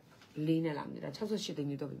54နဲ့လာနေတာ68သိန်း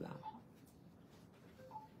လေးတော့ပြပါ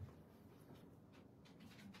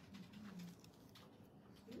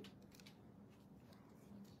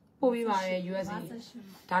ပို့ပြီးပါတယ် USD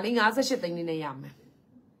ဒါလေး58သိန်းလေးနဲ့ရမယ်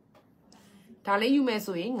ဒါလေးယူမယ်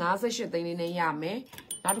ဆိုရင်58သိန်းလေးနဲ့ရမယ်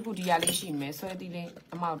နောက်တစ်ခုဒီဟာလေးရှိမယ်ဆွဲတီးလေး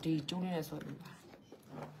အမောက်ဒီကျိုးလေးနဲ့ဆွဲပြီးပါ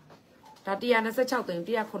ဒါ126သိန်း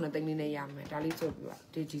109သိန်းလေးနဲ့ရမယ်ဒါလေးဆွဲပြီးပါ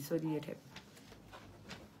ဒီဆွဲတီးရထက်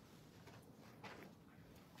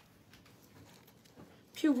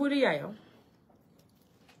ဖြူဖွေးလေးရရောင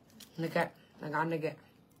က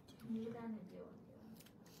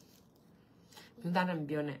မြင်းသားနဲ့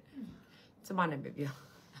ပြောနဲ့ကျမနဲ့ပြော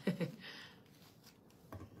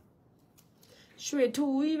ရွှေထူ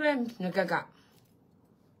ကြီးပဲင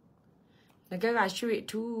ကရွှေ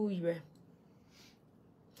ထူကြီးပဲ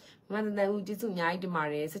မန္တလေးဦးကျေးဇူးအများကြီးတင်ပါ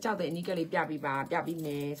တယ်16သိန်းအနီးကလေးပြပြီးပါပြပြီးမ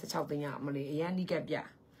ယ်16သိန်းကအမလေးအရန်အနီးကပြ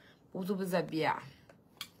ပိုးစုပါဇက်ပြ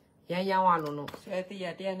ရန်ရောင်းရလုံးလို့ဆွဲတီးရ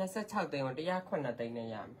126သိန်းကို109သိန်းနဲ့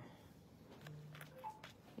ရမယ်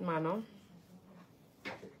မှန်နော်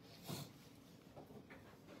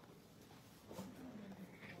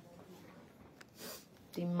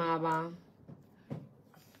ဒီမှာပါ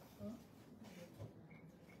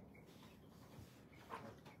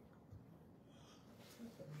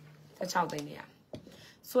16သိန်းနေရ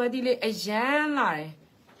ဆွဲသီးလေးအရန်လာတယ်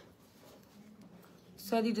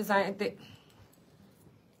ဆွဲသီးဒီဇိုင်းအစ်စ်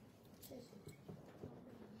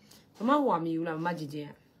မမဟွာမီယူလားမမကြည့်ချင်း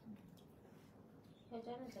ယော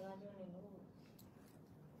က်ျားနဲ့စကားပြောနေလို့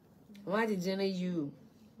မမကြည့်ချင်းလေးယူ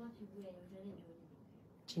မဖြစ်ဘူးလေယောက်ျားနဲ့ပြောနေ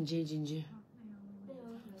ချင်း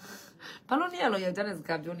ဘာလို့နေရလို့ယောက်ျားနဲ့စ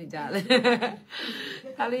ကားပြောနေကြလဲ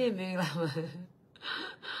ခါလေးမင်္ဂလာပါ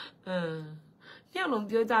ညောင်လုံး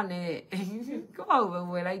ပြောကြနဲ့ကိုယ့်ဘာကိုပဲ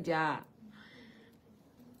ဝယ်လိုက်ကြ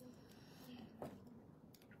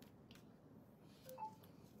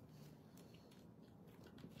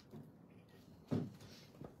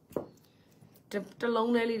တ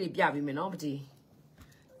လုံးလေးတွေပြပြီးမယ်နော်ပကြီး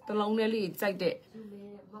တလုံးလေးကြိုက်တဲ့သူလဲ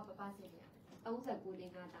မပပစင်ရ39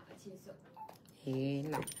လေးငါတာအချင်းစုပ်ဟေး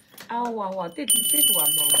လာအော်ဝါတစ်ဟွာ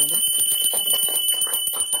မောင်နော်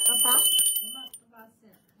ပပ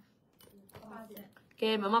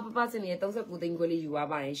ကဲမမပပစင်ရဲ့39သိန်းခွဲလေးယူသွား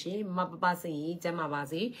ပါတယ်ရှင်မမပပစင်ကြီးကျမ်းပါပါ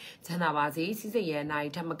စေချမ်းသာပါစေစီးစိမ်ရဲ့နိုင်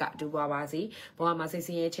ထက်မကတူပါပါစေဘဝမှာစိတ်ဆ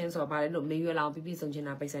င်းရဲချင်းစော်ပါတယ်လို့မေရွယ်လောင်ပြည့်စုံချင်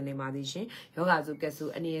တာပိတ်ဆက်နေပါသေးရှင်ယောဂစုကက်စု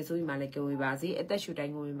အနေရဆိုပြီးမှလည်းကြုံဝေပါစေအသက်ရှူတို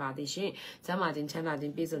င်းကိုဝင်ပါသေးရှင်ကျမ်းမာခြင်းချမ်းသာခြ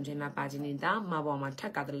င်းပြည့်စုံခြင်းလားပါခြင်းနေတာမဘဝမှာထ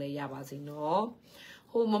က်ကတည်းရပါစေနော်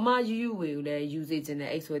ဟိုမမယူဝေကိုလည်းယူစေခြင်း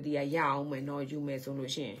နဲ့အိတ်ဆွဲတီးရအောင်မယ်နော်ယူမယ်ဆို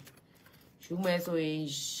လို့ရှင်ယူမယ်ဆိုရင်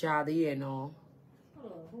ရှာသေးရနော်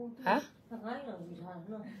ဟမ်ငါးရောယူထား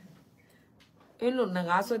နော်အဲ့လိုင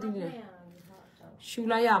ကားဆွဲတီးနေရှူ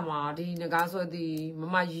လိုက်ရမှာဒီငကားဆွဲတီးမ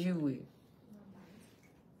မယူဝေ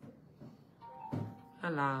ဟ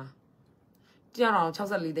လာကြတော့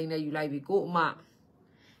64သိန်းနဲ့ယူလိုက်ပြီကိုအမ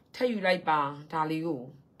ထက်ယူလိုက်ပါဒါလေးကို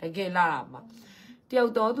တကယ်လာတာပါတယော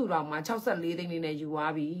က်တော်သူတော်မှာ64သိန်းနဲ့ယူ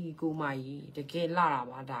သွားပြီကိုမကြီးတကယ်လာတာ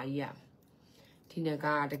ပါဒါကြီးကဒီင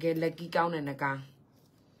ကားတကယ်လက်ကြီးကောင်းတဲ့ငကား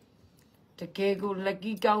တကယ်ကိုလက်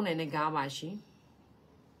ကြီးကောင်းတဲ့ငကားပါရှင်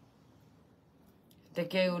တ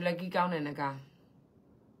ကယ်ကိုလက်ကြီးကောင်းတဲ့ငကား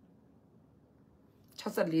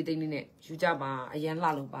64သိန်းနဲ့ယူကြပါအရန်လှ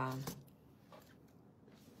လို့ပါ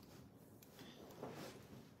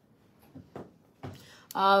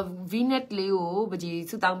V-net လေးကိုပကြီး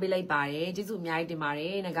စုတောင်းပေးလိုက်ပါတယ်ကျေးဇူးအများကြီးတင်ပါတ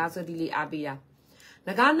ယ်ငကားဆွဲတီးလေးအားပေးတာ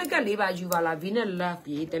Naga naga liba juvala, vina love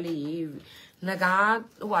ye, deli. Naga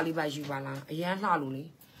waliba juvala, a yan haluli.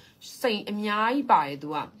 Saint Emiai by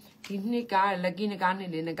dua. Nika, lucky Nagani,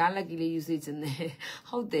 Nagala gilly usage in there.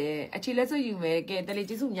 How there? A chileso you may get the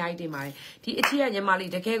latest Yai mai. The Etia Yamali,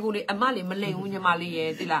 the Keguli, a Mali, Malay,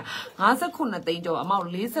 Unyamali, Dilla. Answer couldn't danger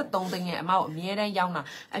amount Lisa don't think amount Miera Yana,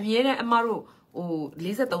 a Miera Amaru, oh,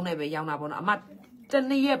 Lisa don't ever Yana on a mat. 真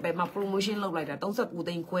的也被嘛 promotion 落嚟啦，當時固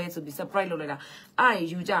定規就被 surprise 落嚟啦。哎，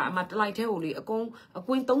要咋嘛嚟睇我哋講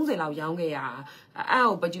當時留樣嘅呀，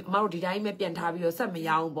我不就冇啲睇咩變態，比如乜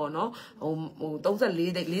樣噃咯，當時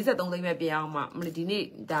你實當時咩變樣嘛，唔係啲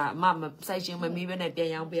呢，但嘛細小咪咪咩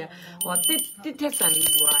變樣變，我啲 test 上嚟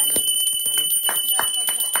喎。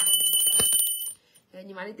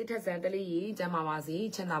你买的特产的哩，在妈妈是，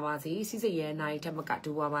趁妈妈是，四十爷那一天么搞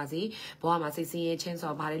住娃娃是，爸妈是是趁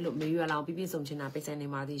少把的路没有啦，比比送去那边你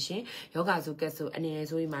妈的些，有个做个做，你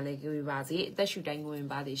所以买来给娃是，但是带我们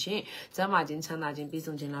把的些，在妈进趁那进比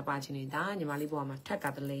送去那八千的单，你妈哩爸妈太搞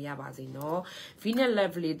的嘞呀娃是喏，final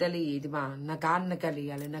level 的哩对吧？那个哩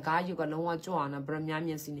呀嘞，那个有个龙王抓那不然面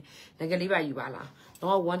面是呢，那个礼拜有吧啦，然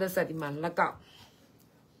后玩的是的嘛，那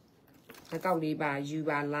个礼拜有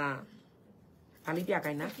吧啦。 哪里变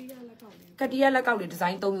改呢？格底亚那搞的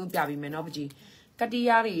design 都有变变喏不是？格底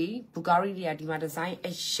亚哩，布高里的地方 design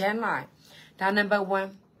一先来，但 number one，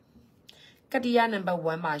 格底亚 number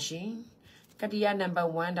one 嘛是，格底亚 number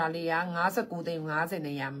one 哪里呀？50固定50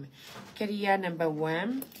那样，格底亚 number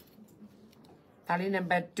one， 哪里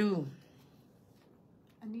number two？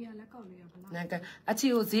 那个，而且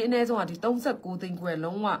有些那种啊，的东西固定过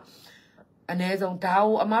龙啊。 အနေဆုံးဒါ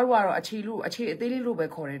ကိုအမားတို့ကတော့အခြေအသေးလေးလို့ပဲ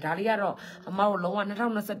ခေါ်တယ်ဒါလေးကတော့အမားတို့လုံးဝ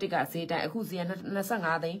2021ကဈေးတိုင်းအခုဈေးက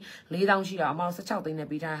25သိန်း4000ရှိတော့အမားတို့16သိန်းနဲ့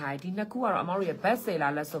ပေးထားဟာဒီနှစ်ခုကတော့အမားတို့ရဲ့ best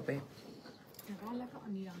seller လက်စွပ်ပဲ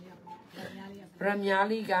ပရမီယာ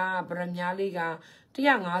လိက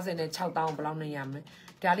150နဲ့6000ဘယ်လောက်နဲ့ရမလဲ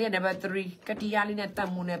ဒါလေးက number 3ကတိယာလေးနဲ့တက်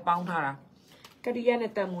မှုနဲ့ပေါင်းထားတာကတိယာ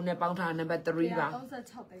နဲ့တက်မှုနဲ့ပေါင်းထားတာ number 3ပါ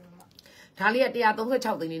136သိန်းပါဒါလေးက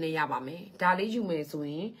136သိန်းလေးနဲ့ရပါမယ်ဒါလေးယူမယ်ဆို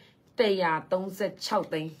ရင်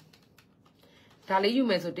 136သိန်းဒါလေးယူ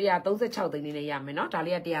မယ်ဆို136သိန်းနဲ့ရမယ်เนาะဒါ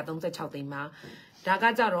လေးက136သိန်းမှာဒါက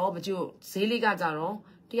ကြတော့မကျို့ဈေးလေးကကြတော့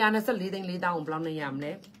124သိန်း4000ကိုဘယ်လောက်နဲ့ရမ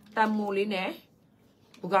လဲတန်မိုလေးနဲ့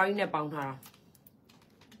ဘူဂါရီနဲ့ပေါင်းထားတာ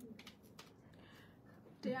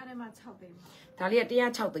တရားထဲမှာ6သိန်းဒါလေးက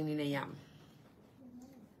106သိန်းနဲ့ရမယ်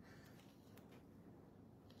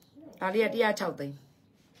ဒါလေးက106သိန်း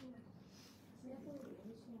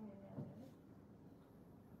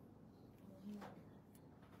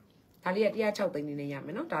ဒါလေးက106သိန်းနေရမ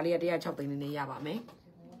ယ်နော်ဒါလေးက106သိန်းနေရပါမယ်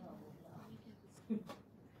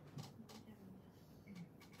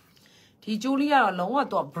ဒီကျိုးလေးကတော့လုံးဝ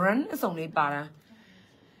တော့ brand အစုံလေးပါတာ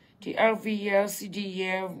ဒီ LV ရ CD ရ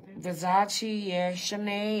Versace ရ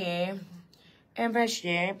Chanel ရ Hermès ရ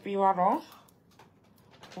ပြီးတော့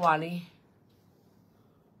ဟိုပါလေး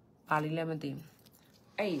ပါလေးလည်းမသိဘူး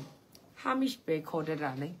အေး Hamish ပဲခေါ်တတ်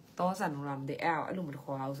တာလေတောဆန်လို့လားမသိအဲ့လိုမ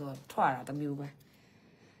ခေါ်အောင်ဆိုတော့ထွက်တာတစ်မျိုးပဲ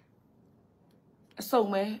အစုံ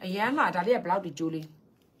ပဲအရန်လာဒါလေးကဘယ်လောက်ဒီကျိုးလေး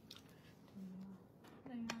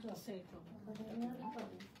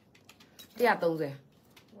130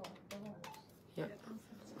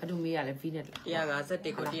အတူမေးရလဲဖီးနဲ့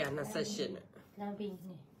151ကို128နဲ့လမ်းပြီး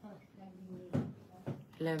နေ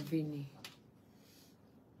လန်ဖီနီ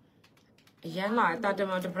အရန်လာတာတ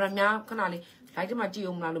မန်တပရများခဏလေးလိုက်တမကြည့်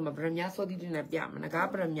အောင်မလားလို့မပရများစောတိတင်နဲ့ပြမနဂါ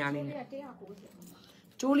ပရများလေးနဲ့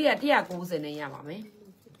ကျိုးလေးက190နဲ့ရပါမယ်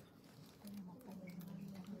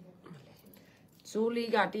ဇိုးလေး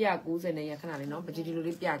က190နဲ့ရခဏလေးနော်ပကြီးဒီလို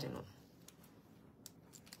လေးပြချင်တော့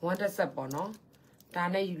1တက်ဆက်ပေါ့နော်ဒါ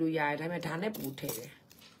နဲ့ယူလို့ရတယ်ဒါပေမဲ့ဒါနဲ့ပူထည့်တယ်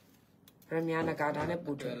ရမယာနကဒါနဲ့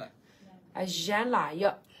ပူထည့်လိုက်အရန်လာ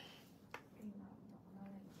ရော့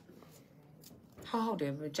ဟုတ်တ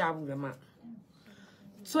ယ်မကြဘူးလေမ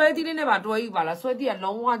ဆွဲသီးလေးနဲ့ပါတွဲယူပါလားဆွဲသီးက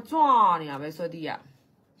လုံးဝကြွနေတာပဲဆွဲသီးက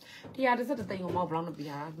130သိန်းကိုမောက်ဘလောက်နဲ့ပြ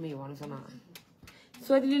တာမေ့ပါလို့ဆန္ဒ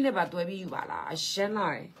ဆွဲသီးလေးနဲ့ပါတွဲပြီးယူပါလားအရန်လာ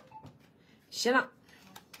တယ် ရှင်လား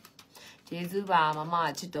ကျေးဇူးပါမမ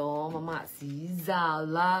ချစ်တော်မမစီစာ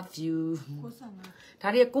love you ဒါ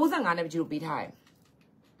လေး65နဲ့ပကြိုပေးထားတယ်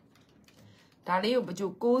ဒါလေးကိုပကြို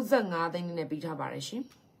65သိန်းနဲ့ပေးထားပါတယ်ရှင်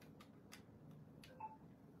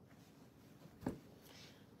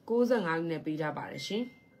65နဲ့ပေးထားပါတယ်ရှင်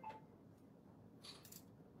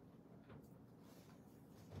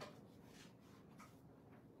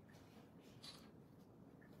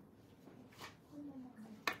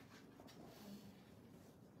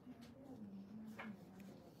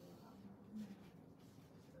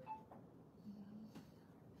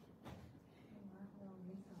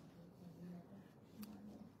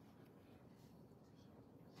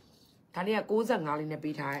ဒါလေးက65လေးနဲ့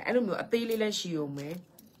ပေးထားတယ်အဲ့လိုမျိုးအသေးလေးလည်းရှိအောင်မယ်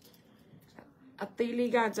အသေး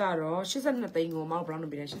လေးကကြတော့82သိန်းကိုမောက်ဘလောင်း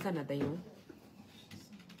နဲ့ပေးတယ်82သိန်းကို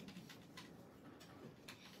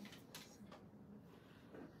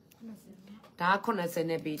ဒါ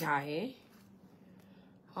80နဲ့ပေးထားရယ်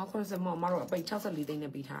ဟော80မောက်မတို့အပိတ်64သိန်း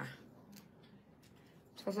နဲ့ပေးထား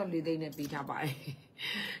64သိန်းနဲ့ပေးထားပါတယ်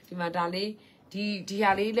ဒီမှာဒါလေးဒီ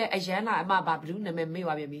ဟာလေးလည်းအရန်လာအမဘာဘလူးနာမည်မေ့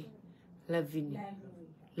ပါပြန်ပြီ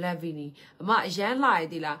Lavini အမအရန်လာရ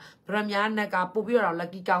ည်လားဗရမများနက်ကပို့ပြီးတော့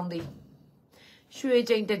lucky ကောင်းသေးရွှေ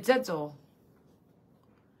ချိန်တစ်ချက်ကျော်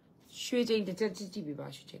ရွှေချိန်တစ်ချက်ကြည့်ပြပါ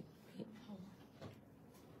ရွှေချိန်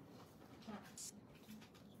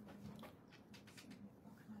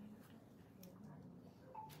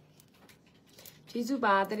ကျေးဇူး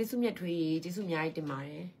ပါတတိစုမြတ်ထွေးကျေးဇူးအများကြီးတင်ပါတ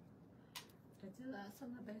ယ်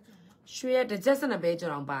ရွှေရတစ်ချက်12ပဲ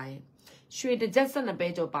ကျော်အောင်ပါတယ်ရွှေတစ်ချက်12ပဲ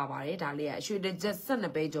ကျော်ပါပါတယ်ဒါလေးကရွှေတစ်ချက်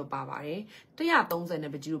12ပဲကျော်ပါပါတယ်130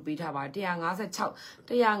နဲ့ပကြီးတို့ပေးထားပါတယ်156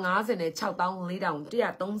 150နဲ့64,400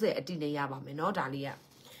 130အတိနဲ့ရပါမယ်เนาะဒါလေးက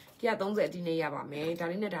130အတိနဲ့ရပါမယ်ဒါ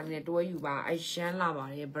လေးနဲ့တွဲယူပါအရှမ်းလာပါ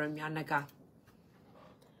တယ်ဗရမ ्या န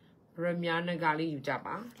ကလေးယူကြ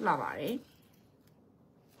ပါလှပါတယ်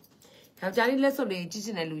ယောက်ျားလေးလက်စွပ်လေးကြည့်ချ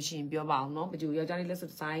င်တယ်လို့ရှိရင်ပြောပါအောင်เนาะပကြီးယောက်ျားလေးလက်စွ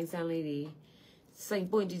ပ်ဒီဇိုင်းဆန်းလေးတွေစိန်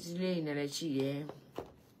ပွင့်ကြီးလေးတွေနဲ့လည်းရှိရယ်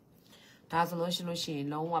ဒါဆိုလို့ရှိရင်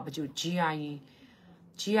လုံးဝပကြို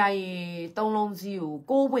GIA 3လုံးစီး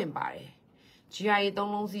ကို6ပွင့်ပါတယ် GIA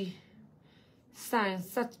 3လုံးစီးဆန်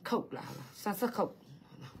ဆက်ခုတ်လားဆန်ဆက်ခုတ်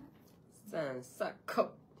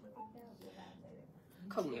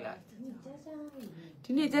ခုတ်နေလား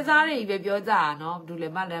ဒီနေ့ကျစားတွေပဲပြောကြတာနော်ဘယ်လိုလဲ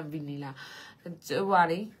မလန်ဗီနီလာဟိုပါ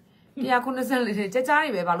လေ194လေးကျစား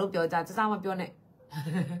တွေပဲဘာလို့ပြောကြကျစားမပြောနဲ့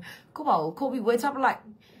ခုပါကိုခုတ်ပြီးဝဲချပလိုက်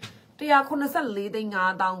194သိန်း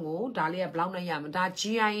5,000ကိုဒါလေးကဘလောက်နဲ့ရမှာဒါ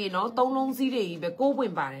GIA เนาะ3လုံးစီးတွေကြီးပဲ6ပွ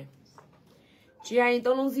င့်ပါတယ် GIA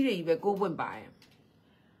 3လုံးစီးတွေကြီးပဲ6ပွင့်ပါတယ်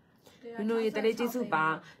မင်းတို့ရေတလေးကျေးဇူးပါ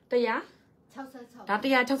166ဒါ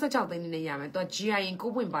166သိန်းနဲ့ရမယ်သူက GIA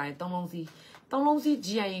 6ပွင့်ပါတယ်3လုံးစီး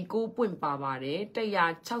GIA 6ပွင့်ပါပါတယ်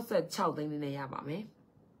166သိန်းနဲ့ရပါမယ်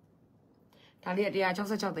ဒါလေးက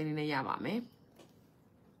166သိန်းနဲ့ရပါမယ်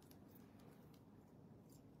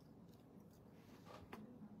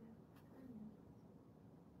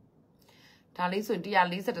ဒါလေးဆိုရင်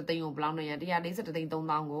141သိန်းကိုဘလောက်နဲ့ရ141သိန်း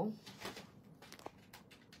3,000ကို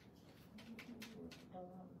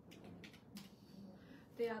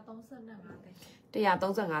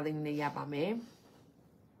135သိန်းနဲ့ရပါမယ်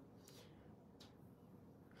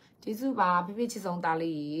ကျေးဇူးပါဖိဖိချစ်ဆုံးသား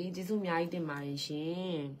လေးကျေးဇူးအများကြီးတင်ပါတယ်ရှ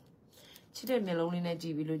င်ချစ်တဲ့မျက်လုံးလေးနဲ့ကြ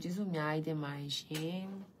ည့်ပြီးလို့ကျေးဇူးအများကြီးတင်ပါတယ်ရှင်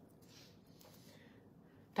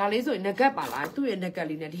ဒါလေးဆိုရင်ငကတ်ပါလားသူ့ရဲ့ငကတ်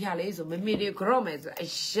လေးနဲ့ဒီဟာလေးဆိုမမေတွေကြော့မယ်ဆိုအ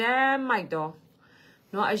ရန်မိုက်တော့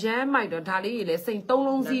နော်အရန်မိုက်တော့ဒါလေးကြီးလေစိန်3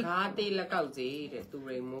လုံးစီးငကားတေးလက်ကောက်စီတဲ့သူ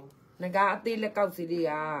ရိမ်မိုးငကားအသေးလက်ကောက်စီလေး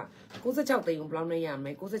က96သိန်းကိုဘယ်လောက်နဲ့ရမ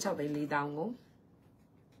လဲ96သိန်း4,000ကို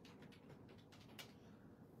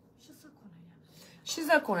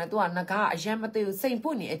89နဲ့သူကငကားအရန်မသေးဘူးစိန်ပွ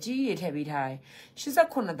င့်နေအကြီးကြီးထည့်ပေးထားတယ်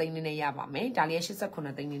89သိန်းနဲ့ရပါမယ်ဒါလေးက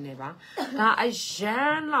89သိန်းနဲ့ပါဒါအရ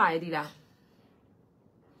န်လာရည်လား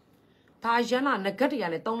ဒါရန်လာငကတ်တွေက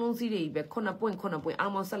လည်း3လုံးစီးတွေပဲ9ပွင့်အော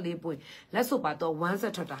င်မောင်14ပွင့်လက်စုပ်ပါတော့1ဆ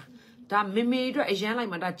က်ထွက်တာဒါမေမေအတွက်အရန်လို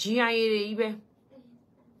က်မှာဒါ GIA တွေကြီးပဲ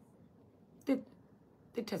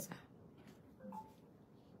တစ်ထက်စား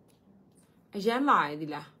အရန်လာရည်ဒီ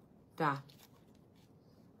လားဒါ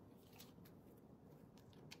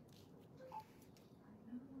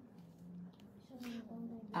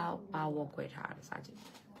ဘာဝခွဲထားတာစားကြည့်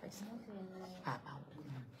ဖိုက်စားဘာဟ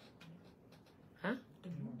မ်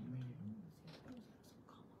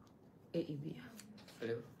အေးဘီဘယ်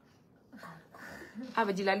လိုအဘ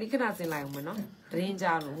ကြီးလာလိခဏစင်လိုက်အောင်မနော်တရင်ကြ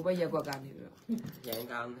လို့ဟိုဘက်ရက်ကွက်ကနေပြီးတော့ရန်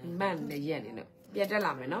ကောင်းတယ်မှန်နဲ့ရက်နေလို့ပြန်တက်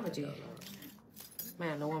လာမယ်နော်မကြီးမှ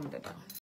န်လုံးဝမတက်တော့